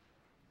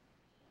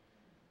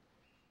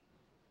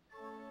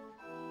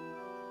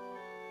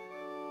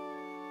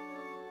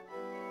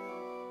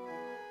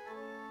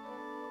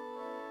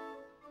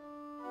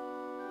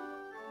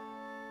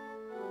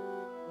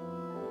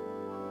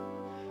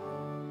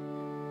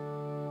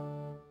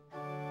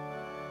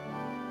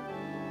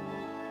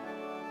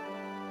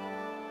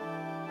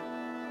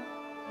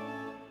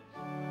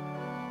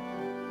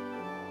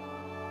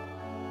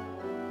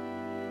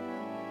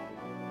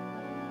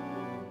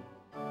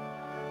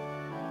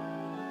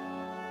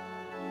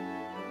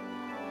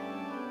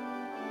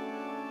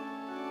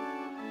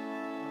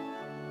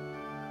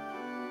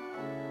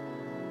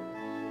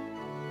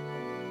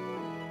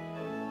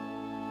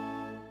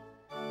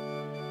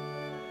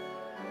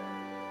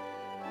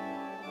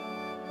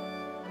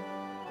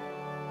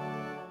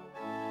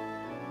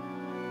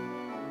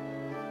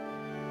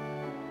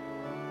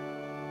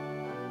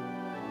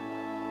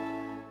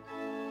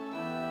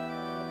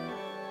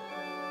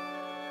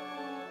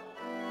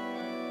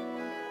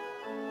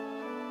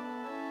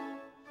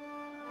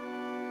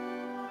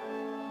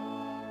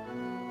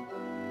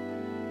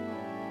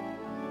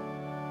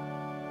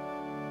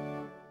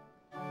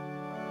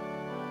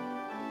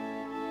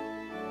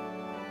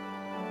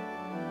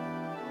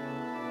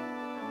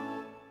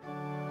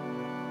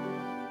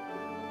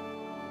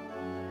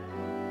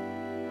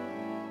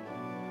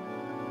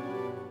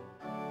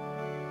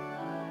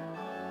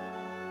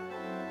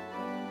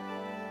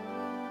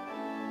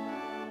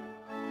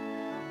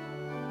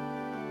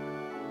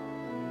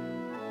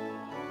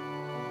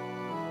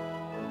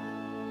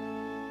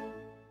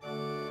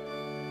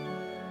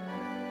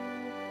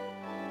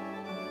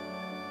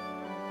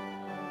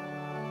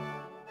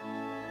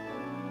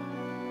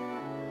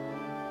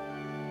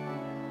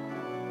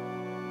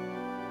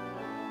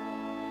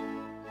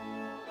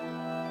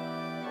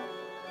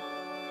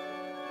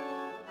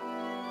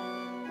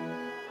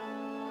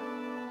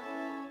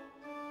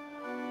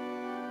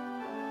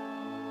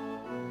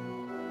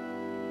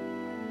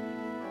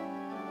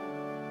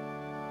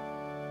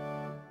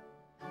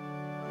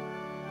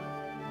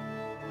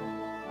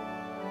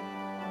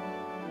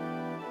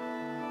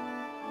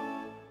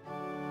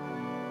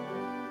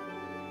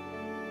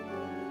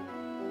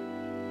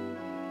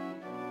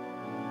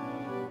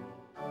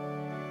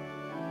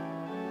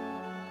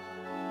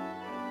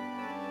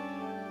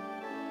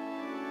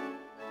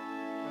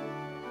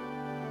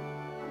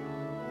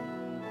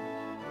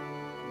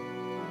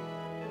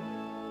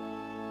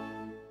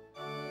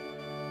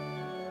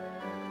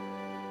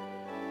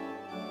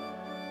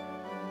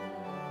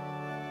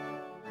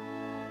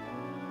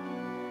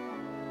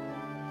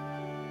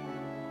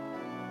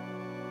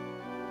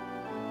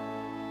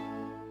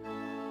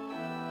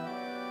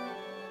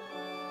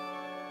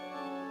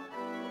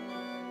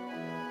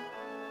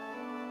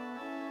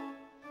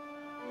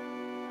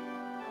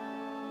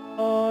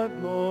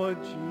 Lord,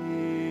 Lord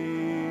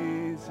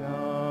Jesus.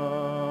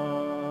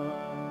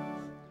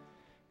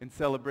 In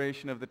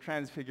celebration of the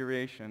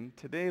Transfiguration,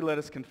 today let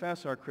us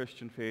confess our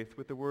Christian faith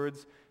with the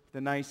words of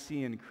the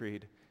Nicene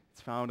Creed.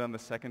 It's found on the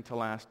second to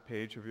last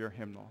page of your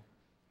hymnal.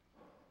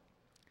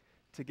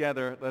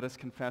 Together, let us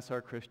confess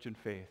our Christian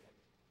faith.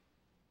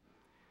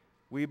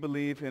 We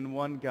believe in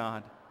one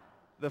God,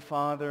 the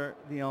Father,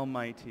 the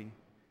Almighty,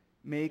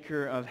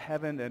 maker of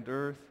heaven and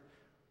earth,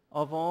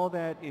 of all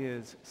that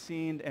is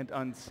seen and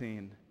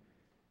unseen.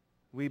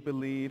 We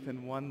believe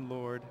in one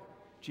Lord,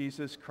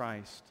 Jesus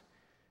Christ,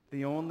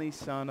 the only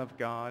Son of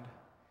God,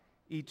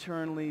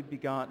 eternally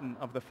begotten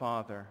of the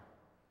Father,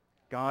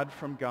 God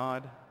from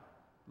God,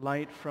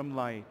 light from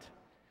light,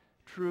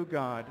 true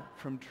God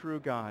from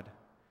true God,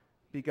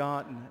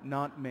 begotten,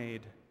 not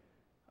made,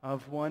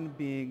 of one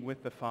being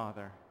with the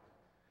Father.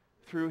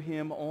 Through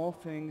him all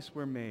things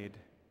were made.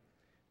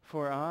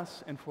 For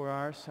us and for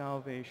our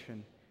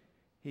salvation,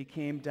 he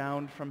came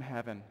down from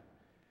heaven,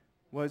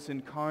 was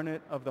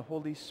incarnate of the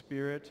Holy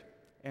Spirit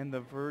and the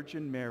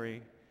Virgin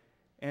Mary,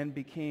 and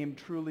became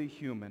truly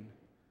human.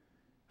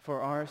 For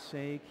our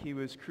sake he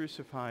was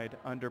crucified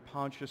under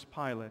Pontius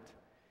Pilate.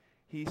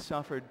 He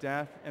suffered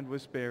death and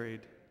was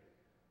buried.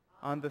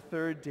 On the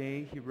third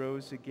day he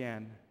rose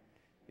again,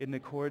 in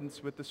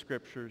accordance with the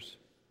Scriptures.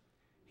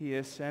 He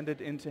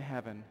ascended into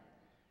heaven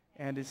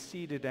and is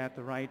seated at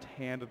the right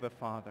hand of the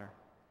Father.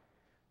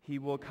 He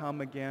will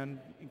come again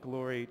in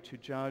glory to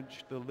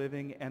judge the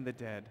living and the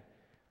dead,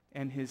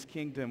 and his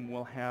kingdom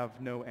will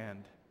have no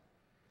end.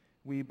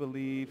 We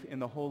believe in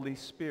the Holy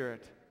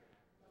Spirit,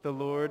 the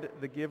Lord,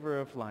 the giver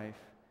of life,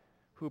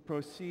 who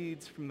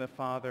proceeds from the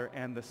Father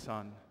and the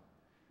Son,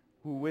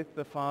 who with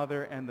the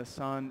Father and the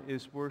Son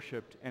is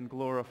worshipped and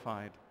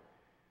glorified,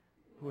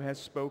 who has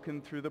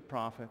spoken through the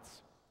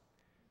prophets.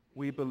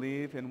 We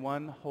believe in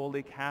one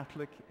holy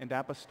Catholic and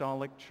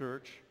Apostolic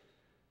Church.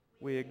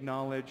 We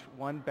acknowledge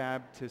one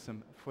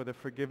baptism for the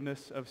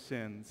forgiveness of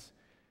sins.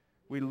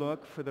 We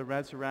look for the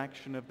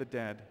resurrection of the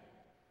dead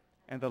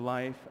and the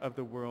life of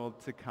the world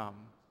to come.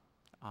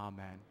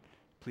 Amen.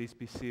 Please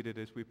be seated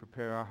as we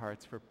prepare our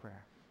hearts for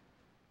prayer.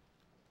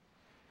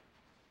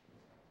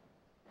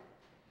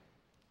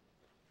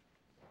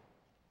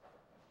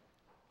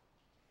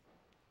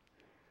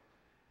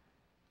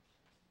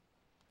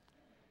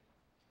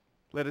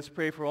 Let us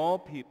pray for all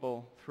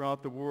people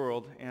throughout the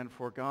world and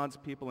for God's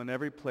people in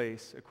every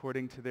place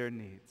according to their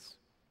needs.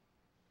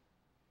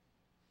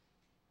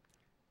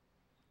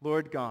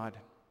 Lord God,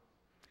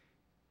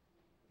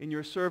 in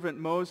your servant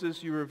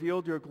Moses you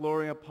revealed your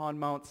glory upon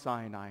Mount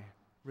Sinai.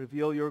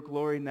 Reveal your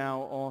glory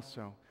now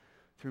also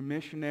through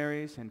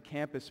missionaries and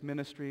campus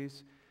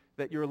ministries,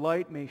 that your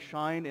light may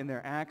shine in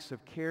their acts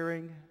of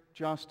caring,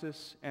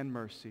 justice, and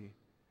mercy.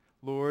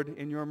 Lord,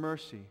 in your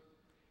mercy,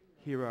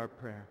 hear our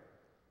prayer.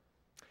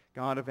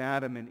 God of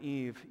Adam and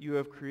Eve, you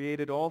have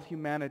created all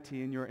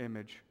humanity in your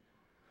image.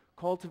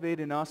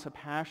 Cultivate in us a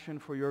passion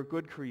for your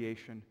good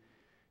creation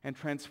and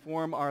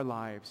transform our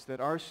lives, that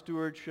our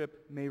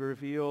stewardship may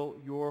reveal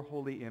your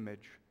holy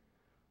image.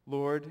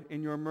 Lord,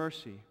 in your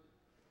mercy,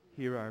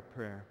 hear our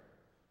prayer.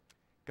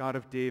 God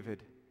of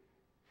David,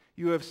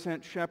 you have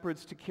sent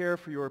shepherds to care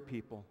for your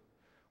people.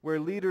 Where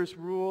leaders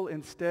rule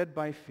instead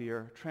by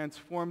fear,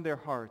 transform their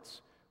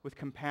hearts with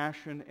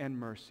compassion and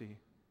mercy.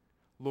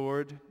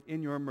 Lord,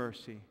 in your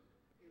mercy,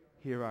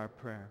 hear our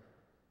prayer.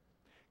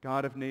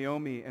 God of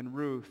Naomi and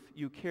Ruth,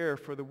 you care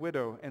for the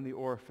widow and the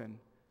orphan.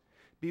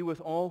 Be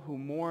with all who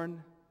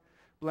mourn.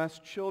 Bless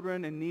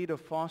children in need of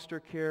foster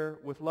care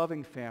with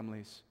loving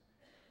families.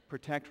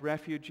 Protect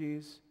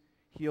refugees.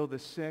 Heal the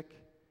sick.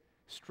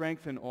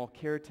 Strengthen all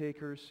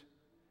caretakers.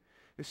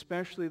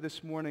 Especially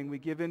this morning, we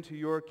give into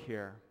your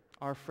care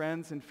our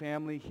friends and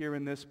family here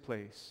in this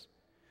place.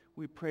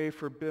 We pray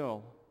for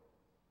Bill,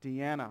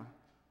 Deanna,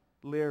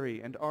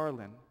 Larry, and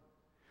Arlen.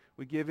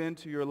 We give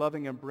into your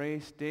loving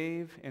embrace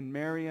Dave and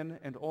Marion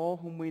and all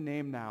whom we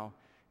name now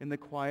in the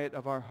quiet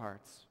of our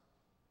hearts.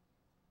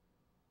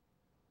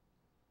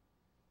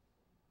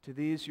 To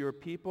these your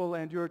people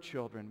and your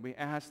children, we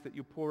ask that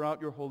you pour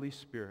out your Holy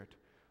Spirit.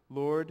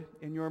 Lord,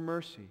 in your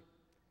mercy,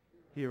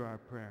 hear our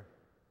prayer.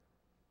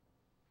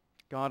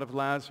 God of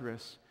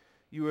Lazarus,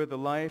 you are the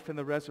life and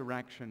the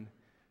resurrection.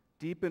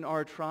 Deepen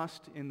our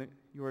trust in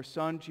your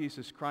Son,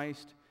 Jesus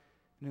Christ,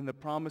 and in the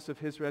promise of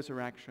his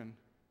resurrection.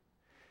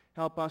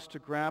 Help us to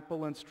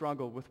grapple and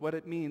struggle with what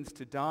it means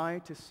to die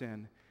to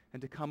sin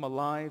and to come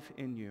alive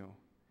in you.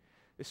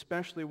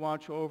 Especially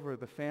watch over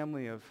the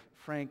family of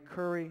Frank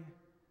Curry,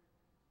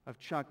 of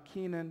Chuck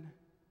Keenan,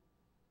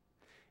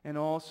 and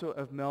also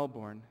of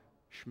Melbourne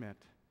Schmidt,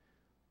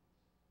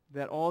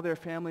 that all their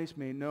families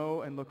may know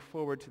and look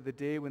forward to the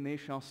day when they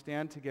shall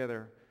stand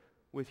together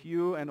with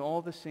you and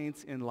all the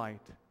saints in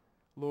light.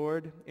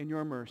 Lord, in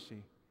your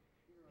mercy,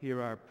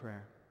 hear our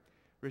prayer.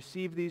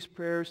 Receive these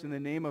prayers in the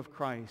name of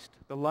Christ,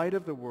 the light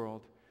of the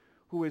world,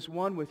 who is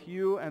one with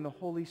you and the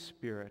Holy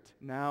Spirit,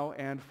 now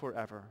and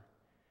forever.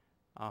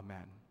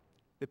 Amen.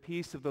 The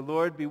peace of the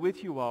Lord be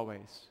with you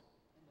always.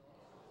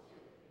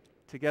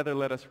 Together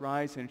let us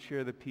rise and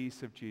share the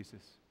peace of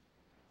Jesus.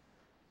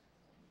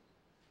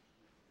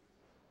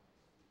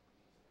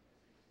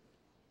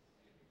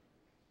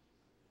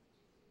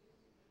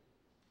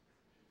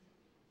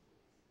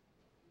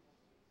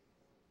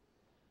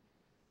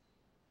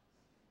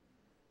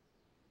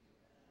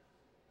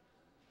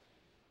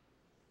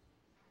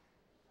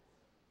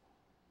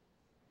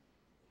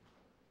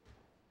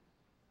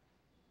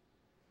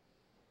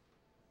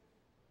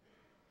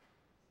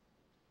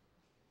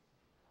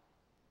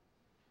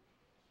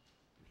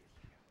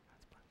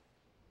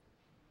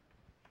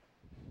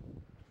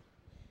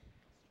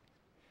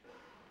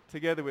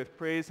 together with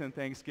praise and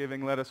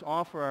thanksgiving, let us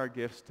offer our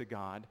gifts to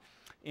God.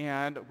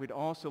 And we'd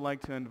also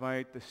like to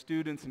invite the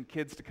students and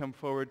kids to come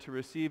forward to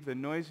receive the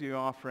noisy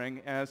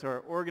offering as our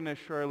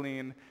organist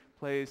Charlene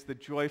plays the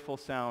joyful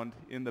sound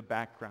in the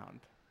background.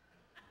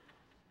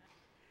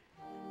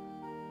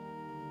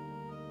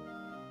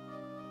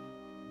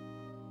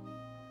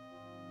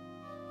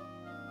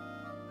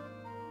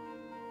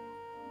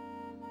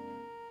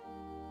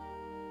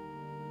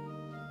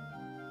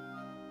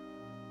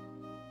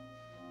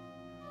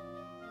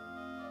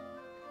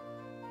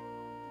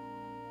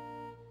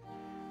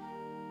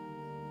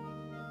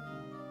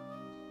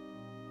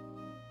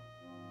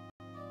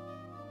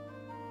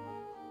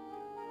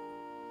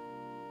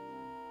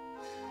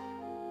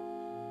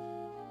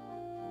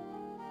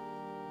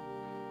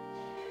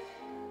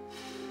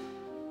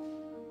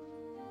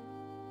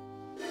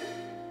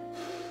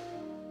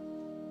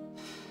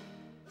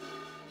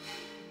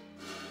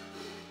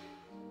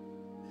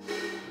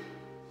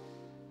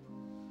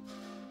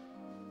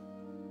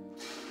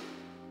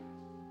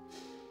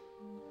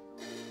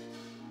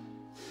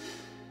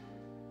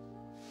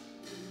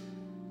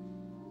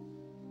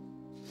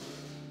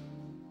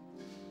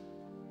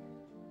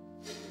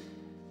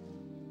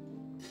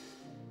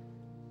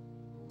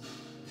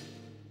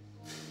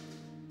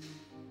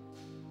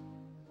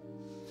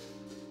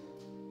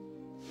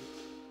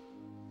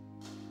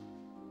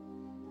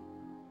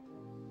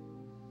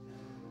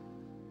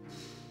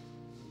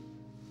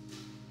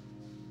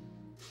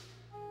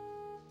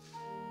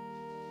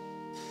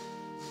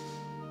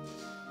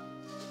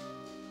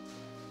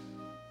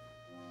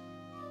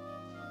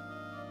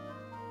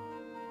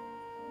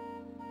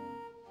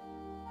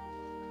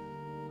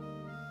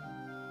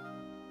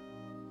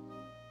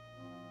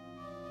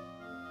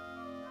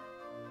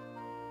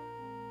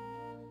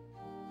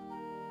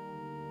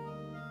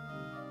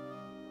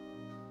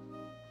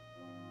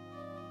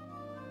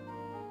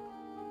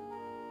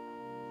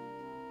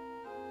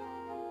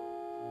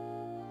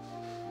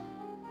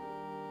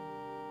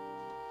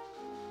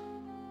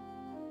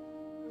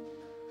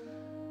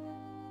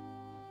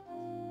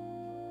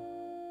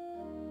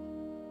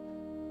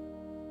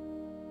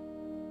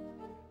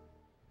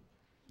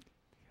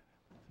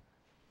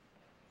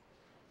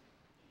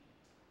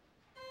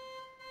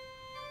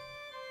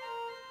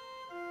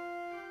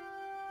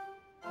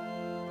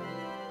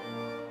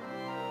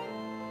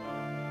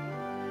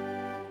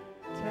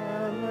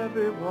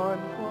 Everyone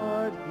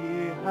what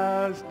he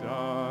has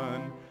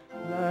done.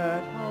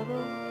 Let all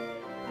the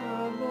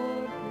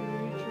Lord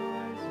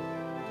rejoice.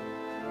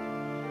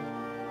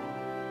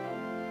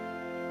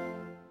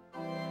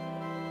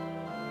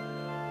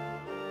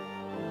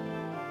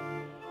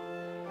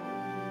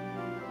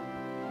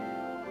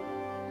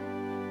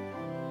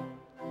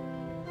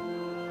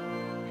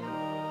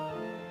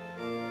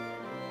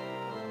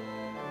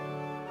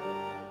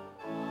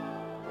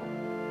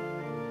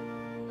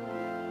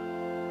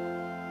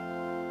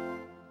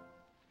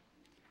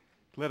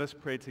 Let us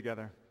pray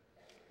together.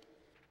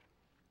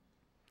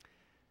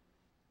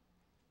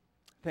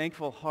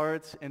 Thankful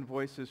hearts and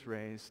voices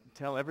raised,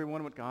 tell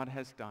everyone what God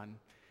has done.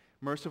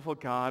 Merciful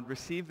God,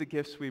 receive the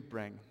gifts we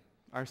bring,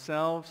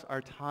 ourselves,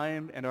 our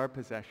time, and our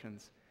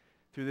possessions.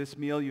 Through this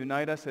meal,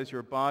 unite us as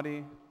your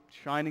body,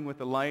 shining with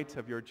the light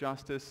of your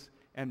justice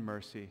and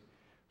mercy,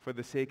 for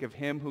the sake of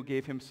him who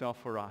gave himself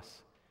for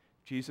us,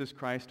 Jesus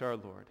Christ our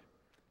Lord.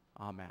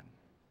 Amen.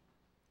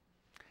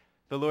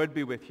 The Lord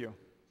be with you.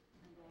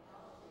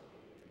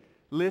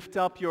 Lift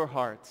up your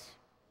hearts.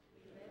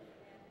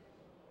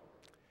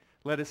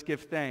 Let us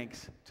give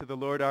thanks to the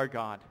Lord our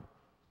God.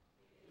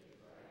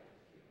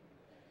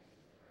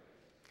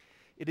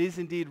 It is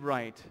indeed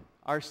right,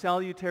 our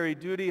salutary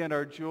duty and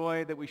our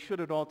joy, that we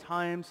should at all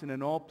times and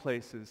in all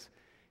places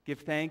give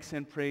thanks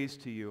and praise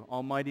to you,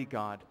 Almighty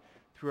God,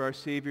 through our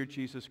Savior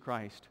Jesus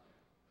Christ,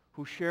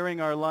 who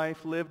sharing our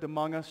life lived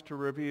among us to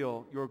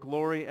reveal your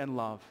glory and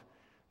love,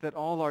 that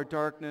all our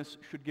darkness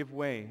should give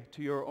way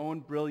to your own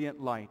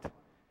brilliant light.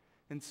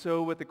 And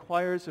so with the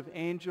choirs of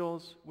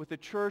angels, with the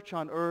church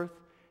on earth,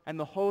 and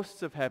the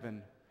hosts of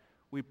heaven,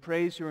 we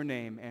praise your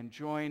name and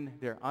join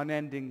their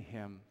unending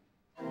hymn.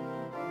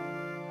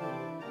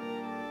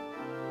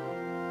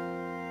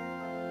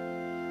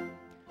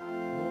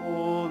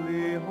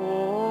 Holy,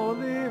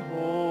 holy,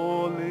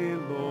 holy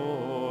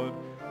Lord,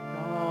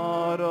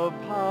 God of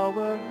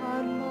power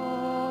and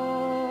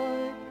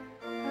might,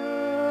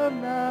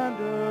 heaven and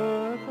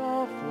earth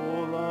are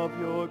full of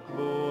your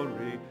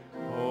glory.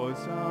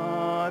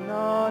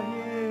 Hosanna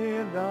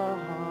in the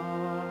highest.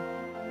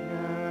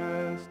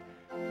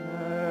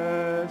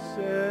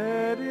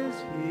 Blessed is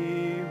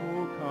he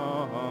who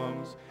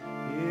comes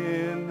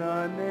in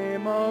the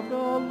name of the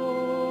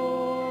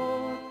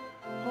Lord.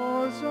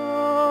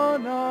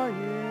 Hosanna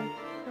in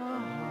the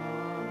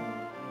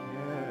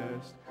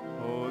highest.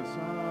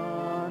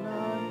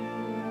 Hosanna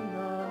in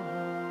the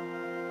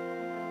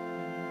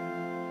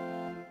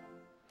highest.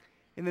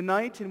 In the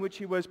night in which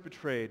he was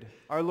betrayed,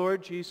 our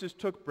Lord Jesus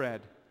took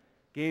bread,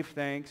 gave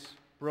thanks,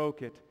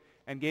 broke it,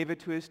 and gave it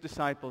to his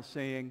disciples,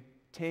 saying,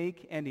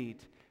 "Take and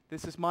eat.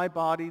 This is my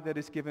body that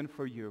is given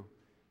for you.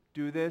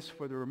 Do this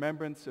for the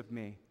remembrance of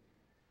me."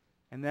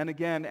 And then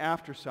again,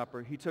 after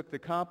supper, he took the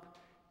cup,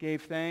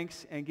 gave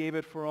thanks, and gave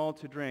it for all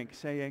to drink,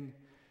 saying,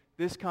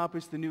 "This cup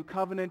is the new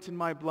covenant in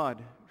my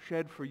blood,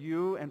 shed for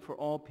you and for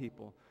all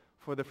people,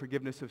 for the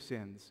forgiveness of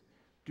sins.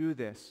 Do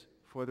this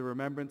for the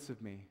remembrance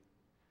of me."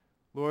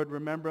 Lord,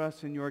 remember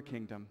us in your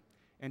kingdom,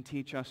 and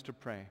teach us to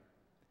pray.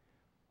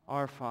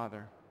 Our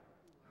Father,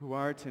 who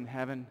art in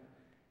heaven,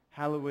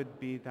 hallowed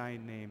be thy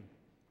name.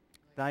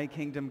 Thy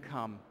kingdom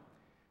come,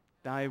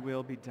 thy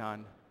will be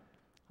done,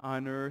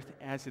 on earth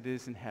as it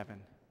is in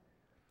heaven.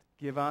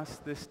 Give us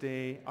this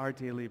day our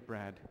daily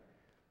bread,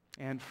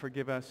 and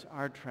forgive us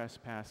our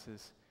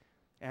trespasses,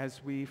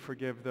 as we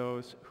forgive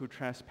those who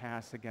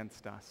trespass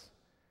against us.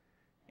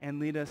 And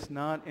lead us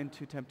not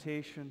into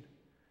temptation,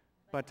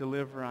 but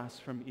deliver us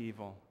from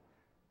evil.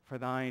 For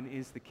thine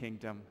is the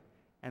kingdom,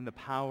 and the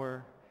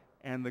power,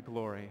 and the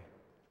glory,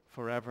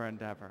 forever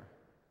and ever.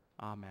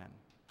 Amen.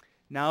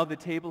 Now the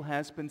table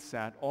has been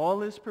set,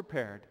 all is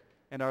prepared,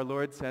 and our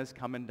Lord says,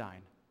 "Come and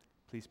dine."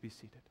 Please be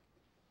seated.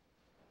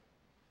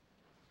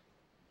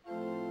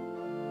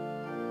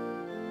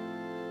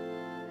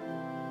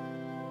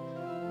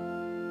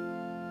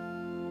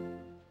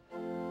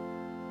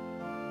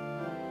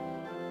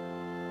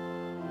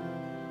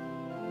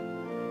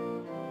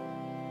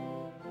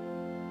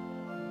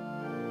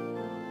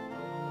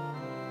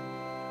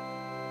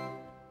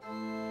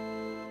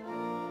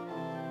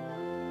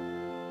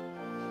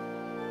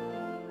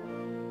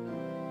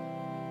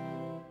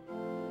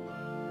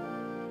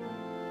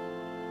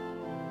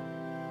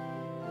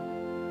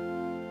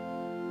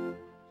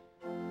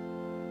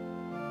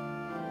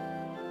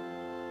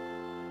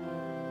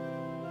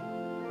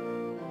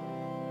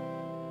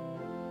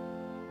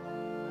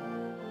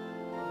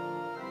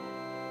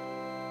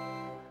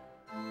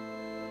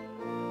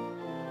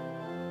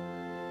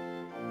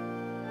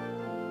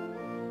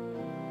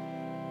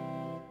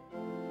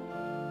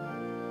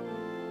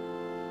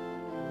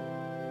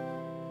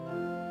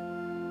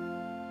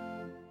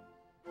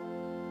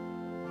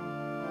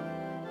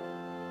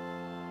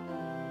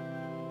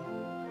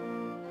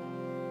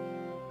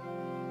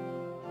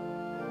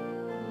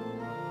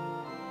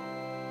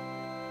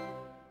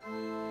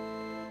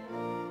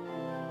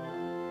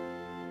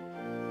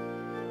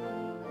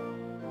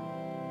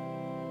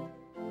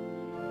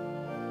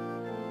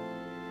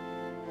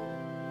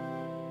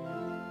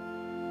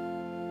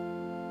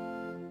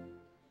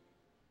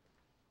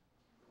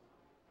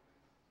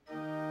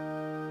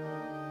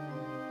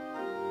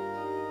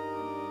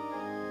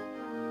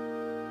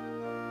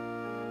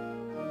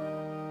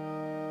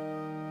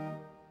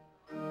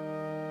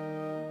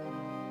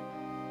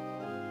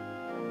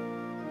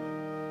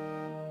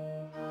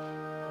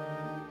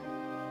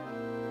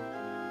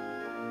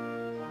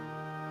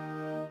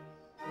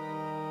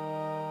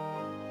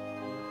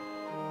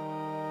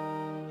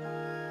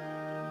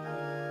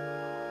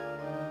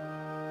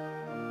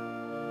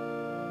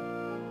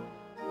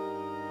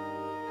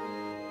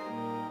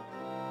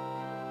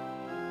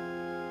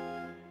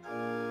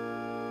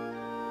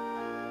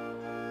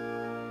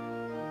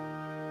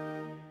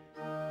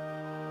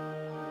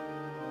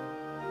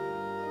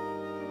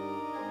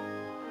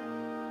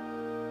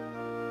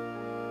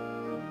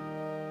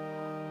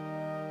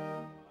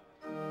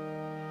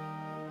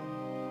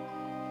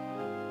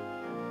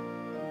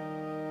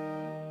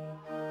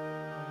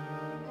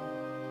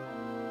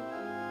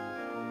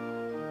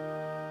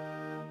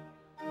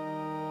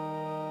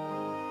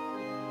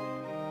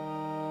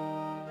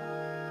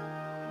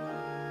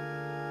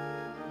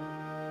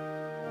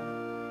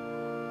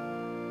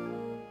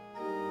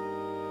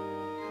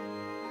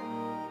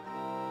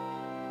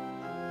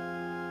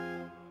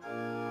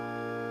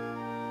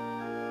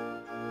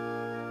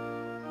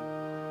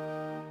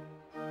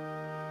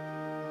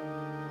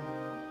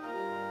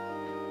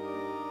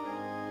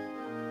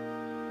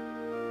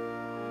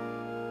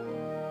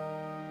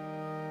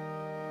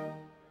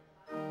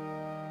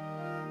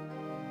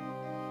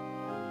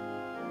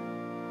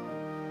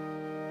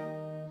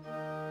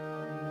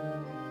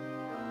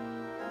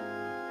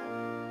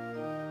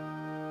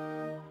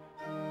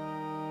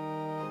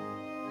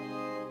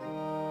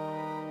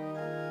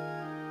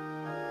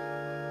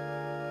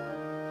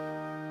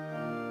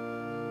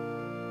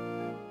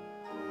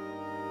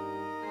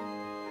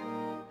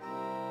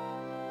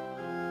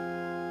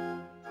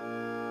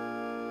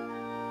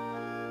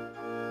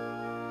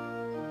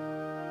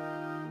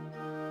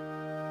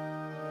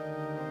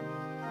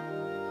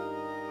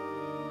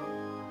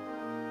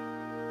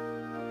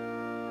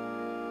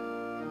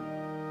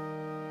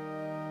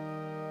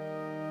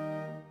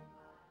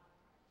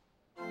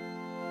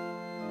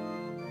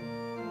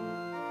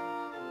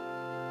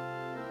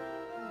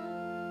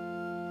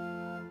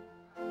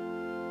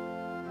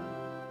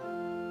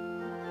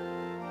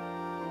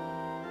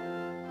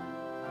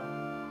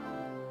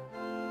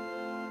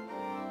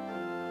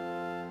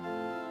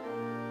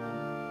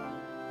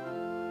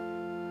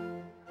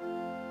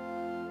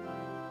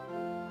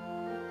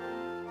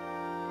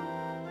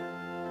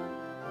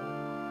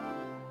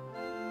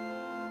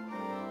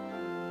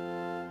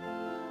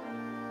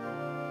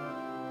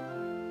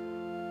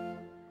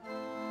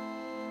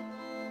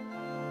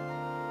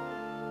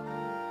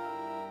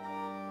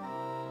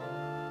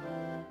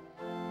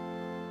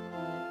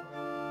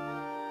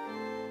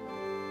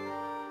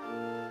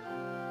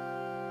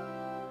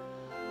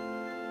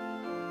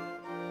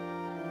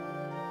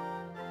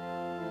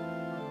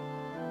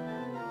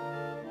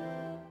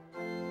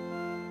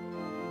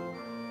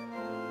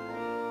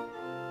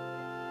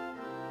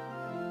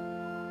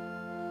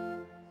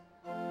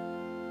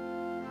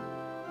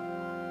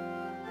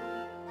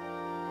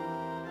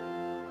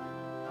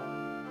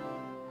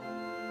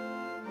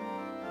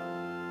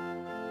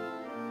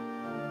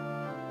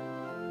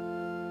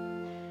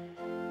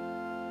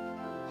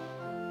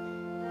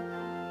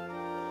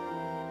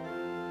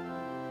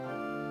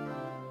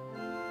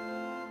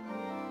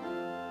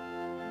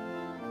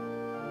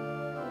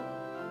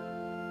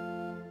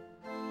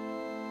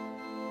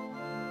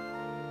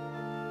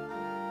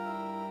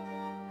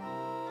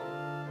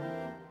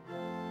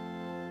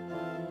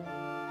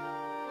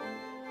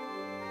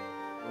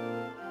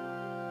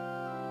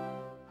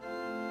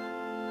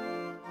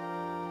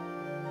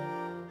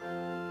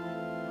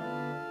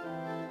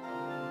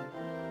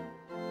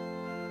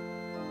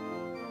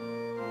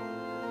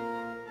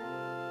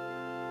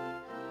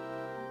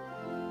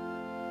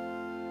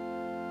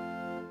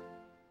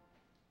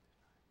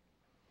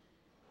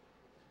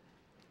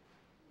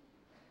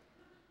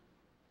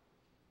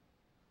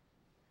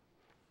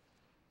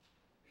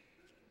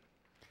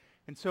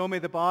 And so may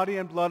the body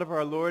and blood of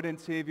our Lord and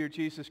Savior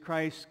Jesus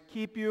Christ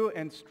keep you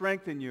and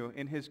strengthen you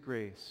in his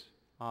grace.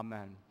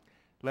 Amen.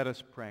 Let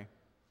us pray.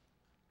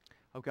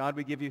 Oh God,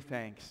 we give you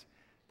thanks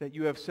that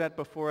you have set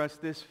before us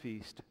this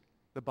feast,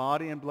 the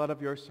body and blood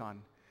of your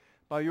Son.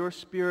 By your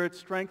Spirit,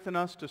 strengthen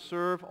us to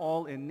serve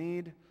all in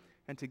need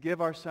and to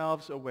give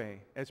ourselves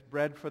away as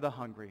bread for the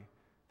hungry,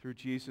 through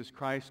Jesus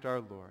Christ our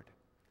Lord.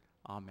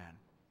 Amen.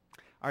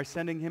 Our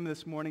sending hymn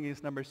this morning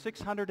is number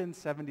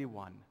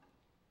 671.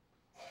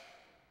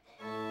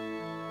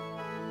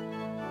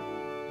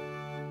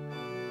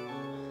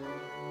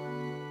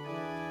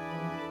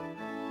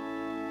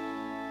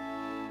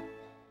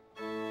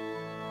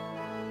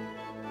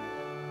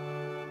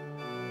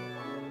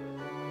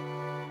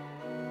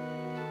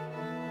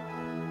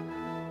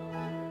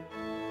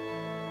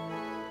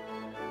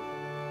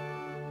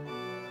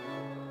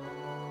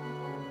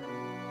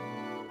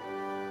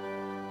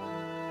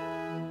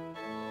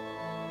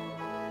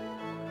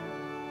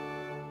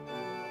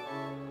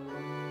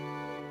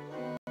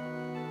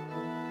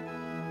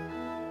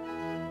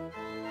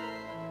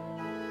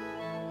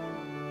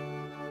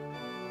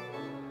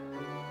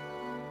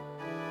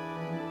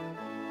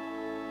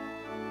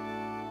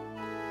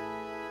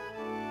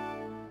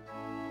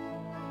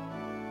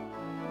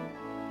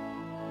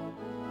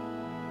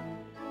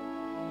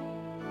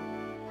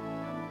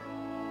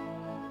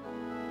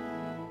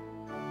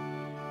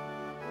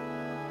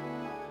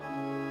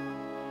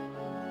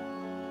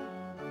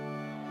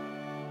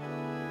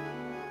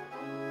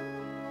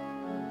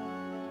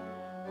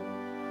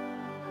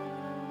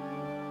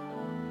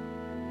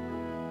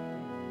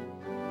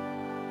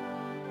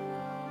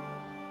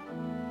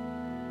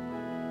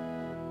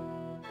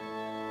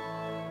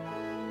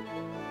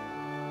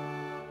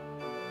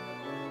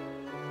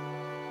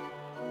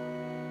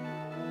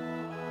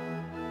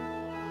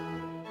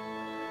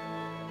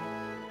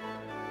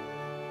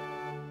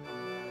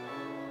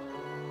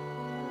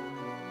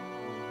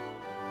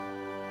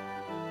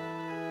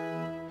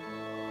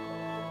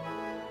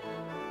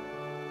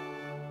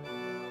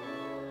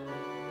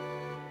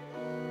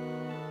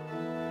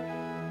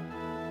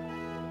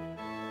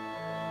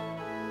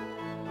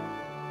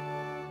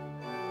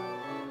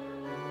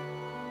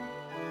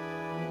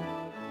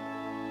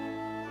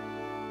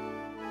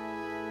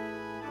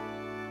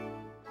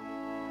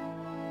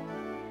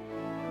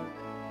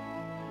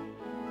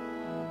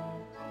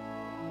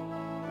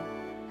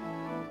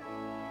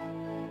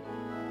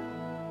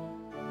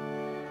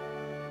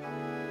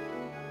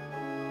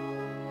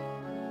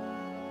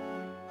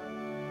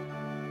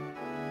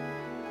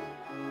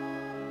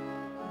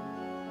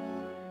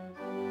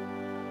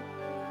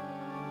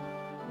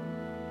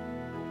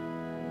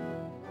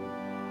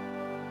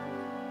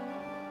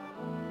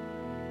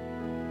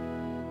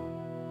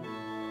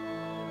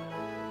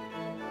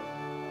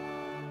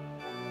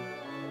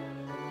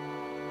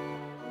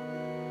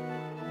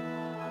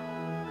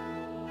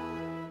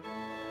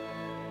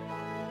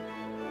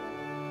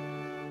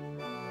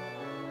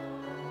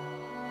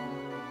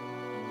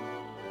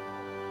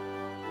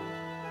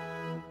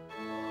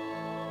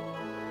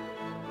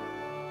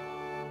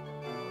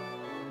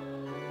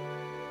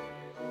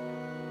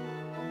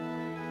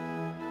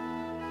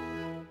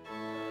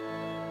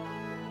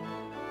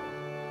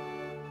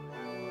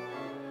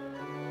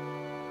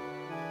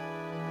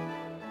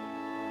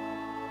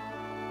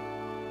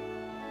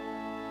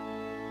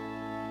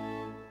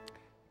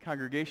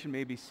 Congregation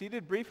may be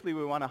seated. Briefly,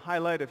 we want to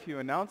highlight a few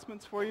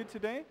announcements for you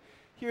today.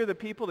 Here are the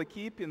people to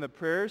keep in the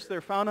prayers.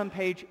 They're found on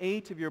page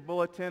 8 of your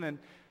bulletin, and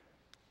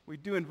we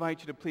do invite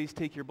you to please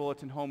take your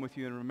bulletin home with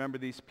you and remember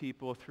these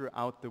people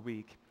throughout the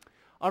week.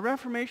 Our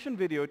Reformation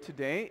video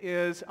today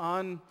is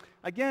on,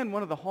 again,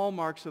 one of the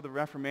hallmarks of the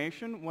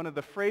Reformation, one of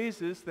the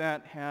phrases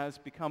that has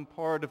become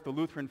part of the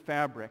Lutheran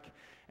fabric,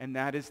 and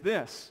that is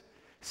this: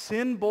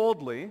 sin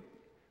boldly,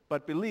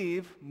 but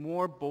believe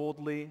more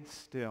boldly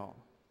still.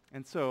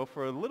 And so,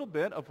 for a little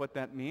bit of what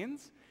that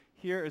means,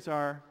 here is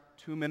our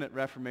 2-minute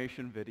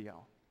Reformation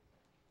video.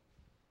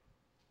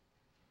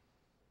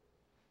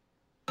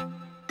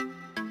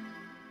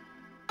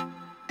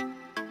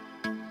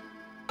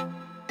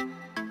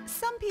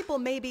 Some people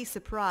may be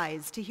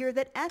surprised to hear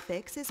that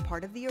ethics is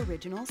part of the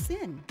original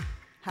sin.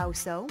 How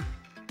so?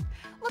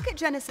 Look at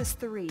Genesis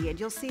 3 and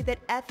you'll see that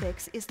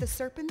ethics is the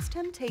serpent's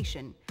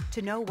temptation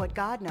to know what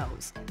God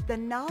knows, the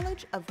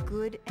knowledge of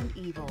good and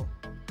evil.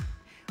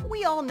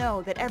 We all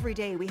know that every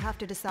day we have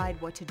to decide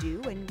what to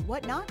do and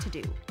what not to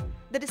do.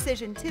 The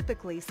decision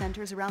typically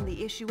centers around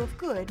the issue of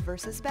good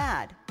versus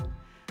bad.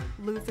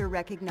 Luther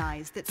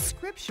recognized that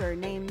Scripture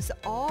names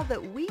all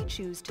that we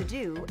choose to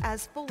do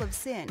as full of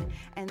sin,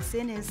 and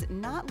sin is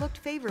not looked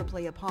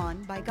favorably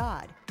upon by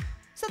God.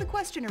 So the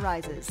question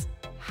arises,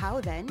 how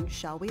then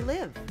shall we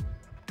live?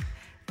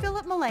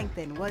 Philip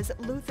Melanchthon was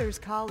Luther's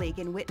colleague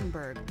in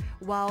Wittenberg.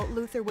 While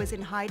Luther was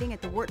in hiding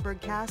at the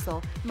Wartburg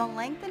Castle,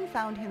 Melanchthon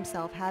found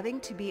himself having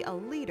to be a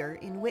leader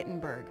in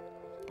Wittenberg.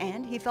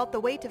 And he felt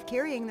the weight of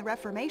carrying the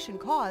Reformation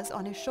cause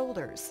on his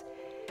shoulders.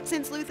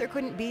 Since Luther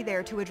couldn't be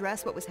there to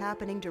address what was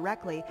happening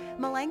directly,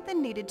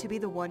 Melanchthon needed to be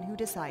the one who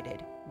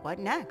decided, what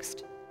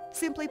next?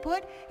 Simply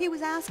put, he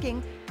was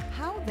asking,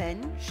 how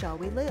then shall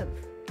we live?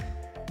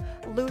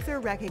 Luther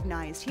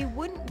recognized he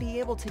wouldn't be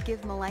able to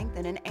give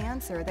Melanchthon an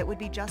answer that would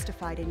be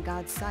justified in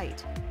God's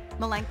sight.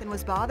 Melanchthon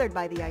was bothered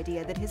by the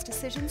idea that his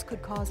decisions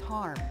could cause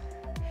harm.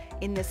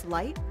 In this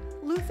light,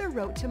 Luther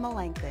wrote to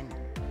Melanchthon,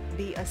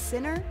 "Be a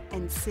sinner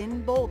and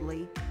sin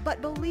boldly,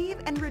 but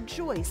believe and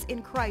rejoice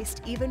in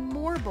Christ even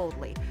more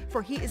boldly,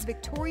 for he is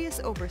victorious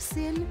over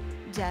sin,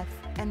 death,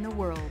 and the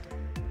world."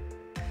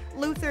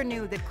 Luther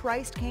knew that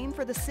Christ came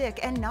for the sick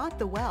and not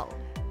the well,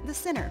 the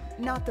sinner,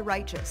 not the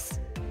righteous.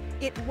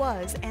 It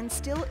was and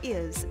still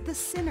is the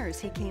sinners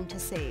he came to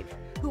save,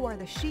 who are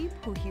the sheep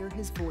who hear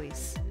his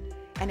voice.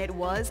 And it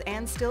was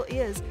and still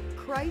is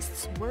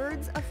Christ's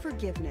words of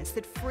forgiveness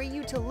that free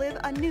you to live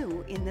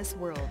anew in this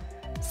world.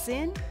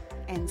 Sin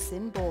and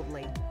sin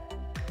boldly.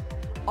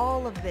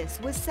 All of this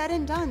was said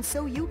and done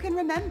so you can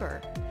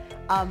remember,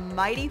 a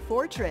mighty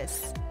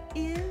fortress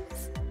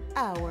is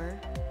our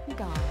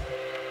God.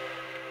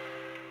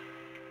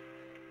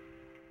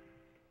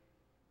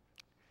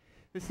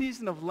 The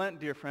season of Lent,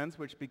 dear friends,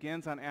 which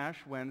begins on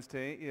Ash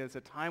Wednesday, is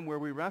a time where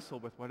we wrestle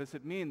with what does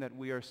it mean that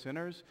we are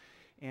sinners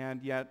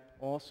and yet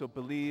also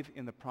believe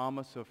in the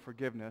promise of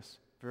forgiveness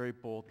very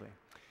boldly.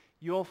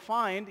 You'll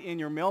find in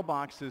your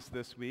mailboxes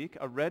this week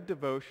a red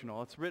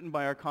devotional. It's written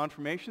by our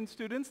confirmation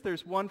students.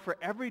 There's one for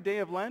every day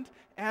of Lent,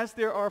 as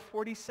there are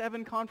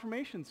 47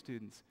 confirmation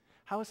students.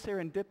 How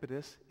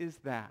serendipitous is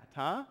that,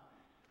 huh?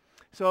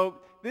 So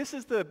this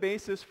is the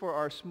basis for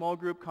our small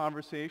group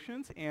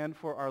conversations and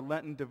for our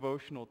Lenten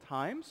devotional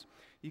times.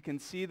 You can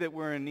see that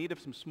we're in need of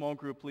some small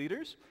group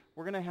leaders.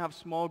 We're going to have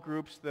small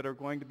groups that are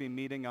going to be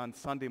meeting on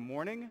Sunday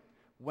morning,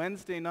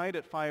 Wednesday night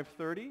at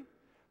 5:30,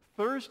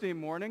 Thursday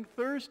morning,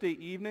 Thursday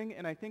evening,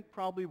 and I think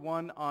probably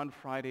one on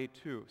Friday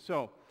too.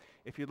 So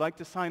if you'd like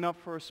to sign up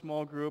for a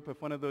small group,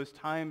 if one of those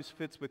times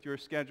fits with your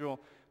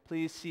schedule,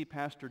 please see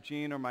Pastor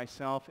Gene or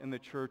myself in the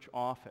church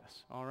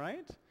office, all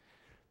right?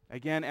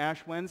 Again,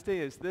 Ash Wednesday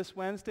is this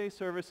Wednesday.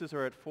 Services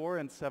are at 4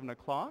 and 7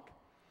 o'clock.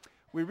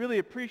 We really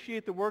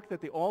appreciate the work that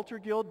the Altar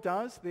Guild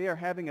does. They are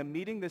having a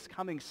meeting this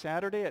coming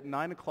Saturday at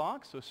 9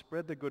 o'clock, so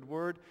spread the good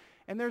word.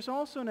 And there's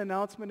also an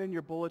announcement in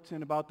your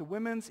bulletin about the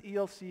Women's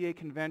ELCA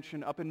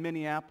Convention up in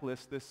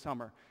Minneapolis this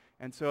summer.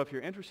 And so if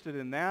you're interested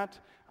in that,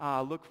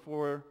 look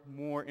for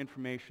more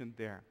information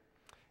there.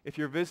 If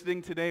you're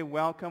visiting today,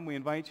 welcome. We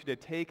invite you to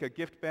take a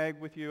gift bag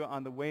with you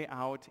on the way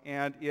out.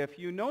 And if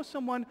you know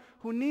someone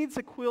who needs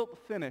a quilt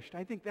finished,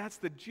 I think that's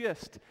the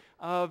gist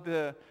of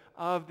the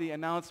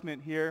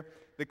announcement here.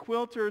 The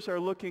quilters are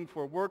looking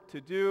for work to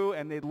do,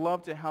 and they'd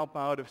love to help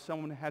out if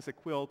someone has a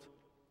quilt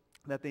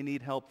that they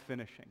need help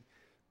finishing.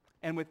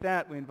 And with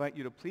that, we invite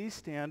you to please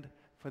stand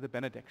for the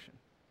benediction.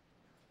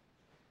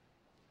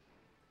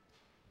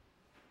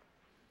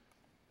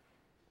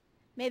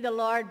 May the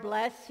Lord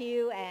bless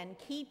you and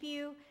keep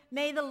you.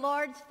 May the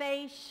Lord's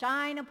face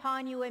shine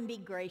upon you and be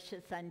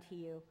gracious unto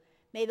you.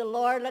 May the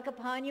Lord look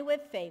upon you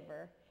with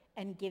favor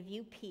and give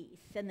you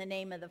peace. In the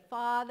name of the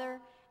Father,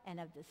 and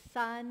of the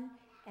Son,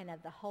 and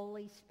of the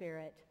Holy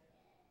Spirit.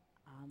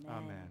 Amen.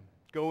 Amen.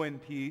 Go in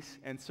peace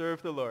and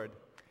serve the Lord.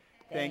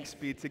 Thanks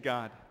be to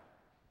God.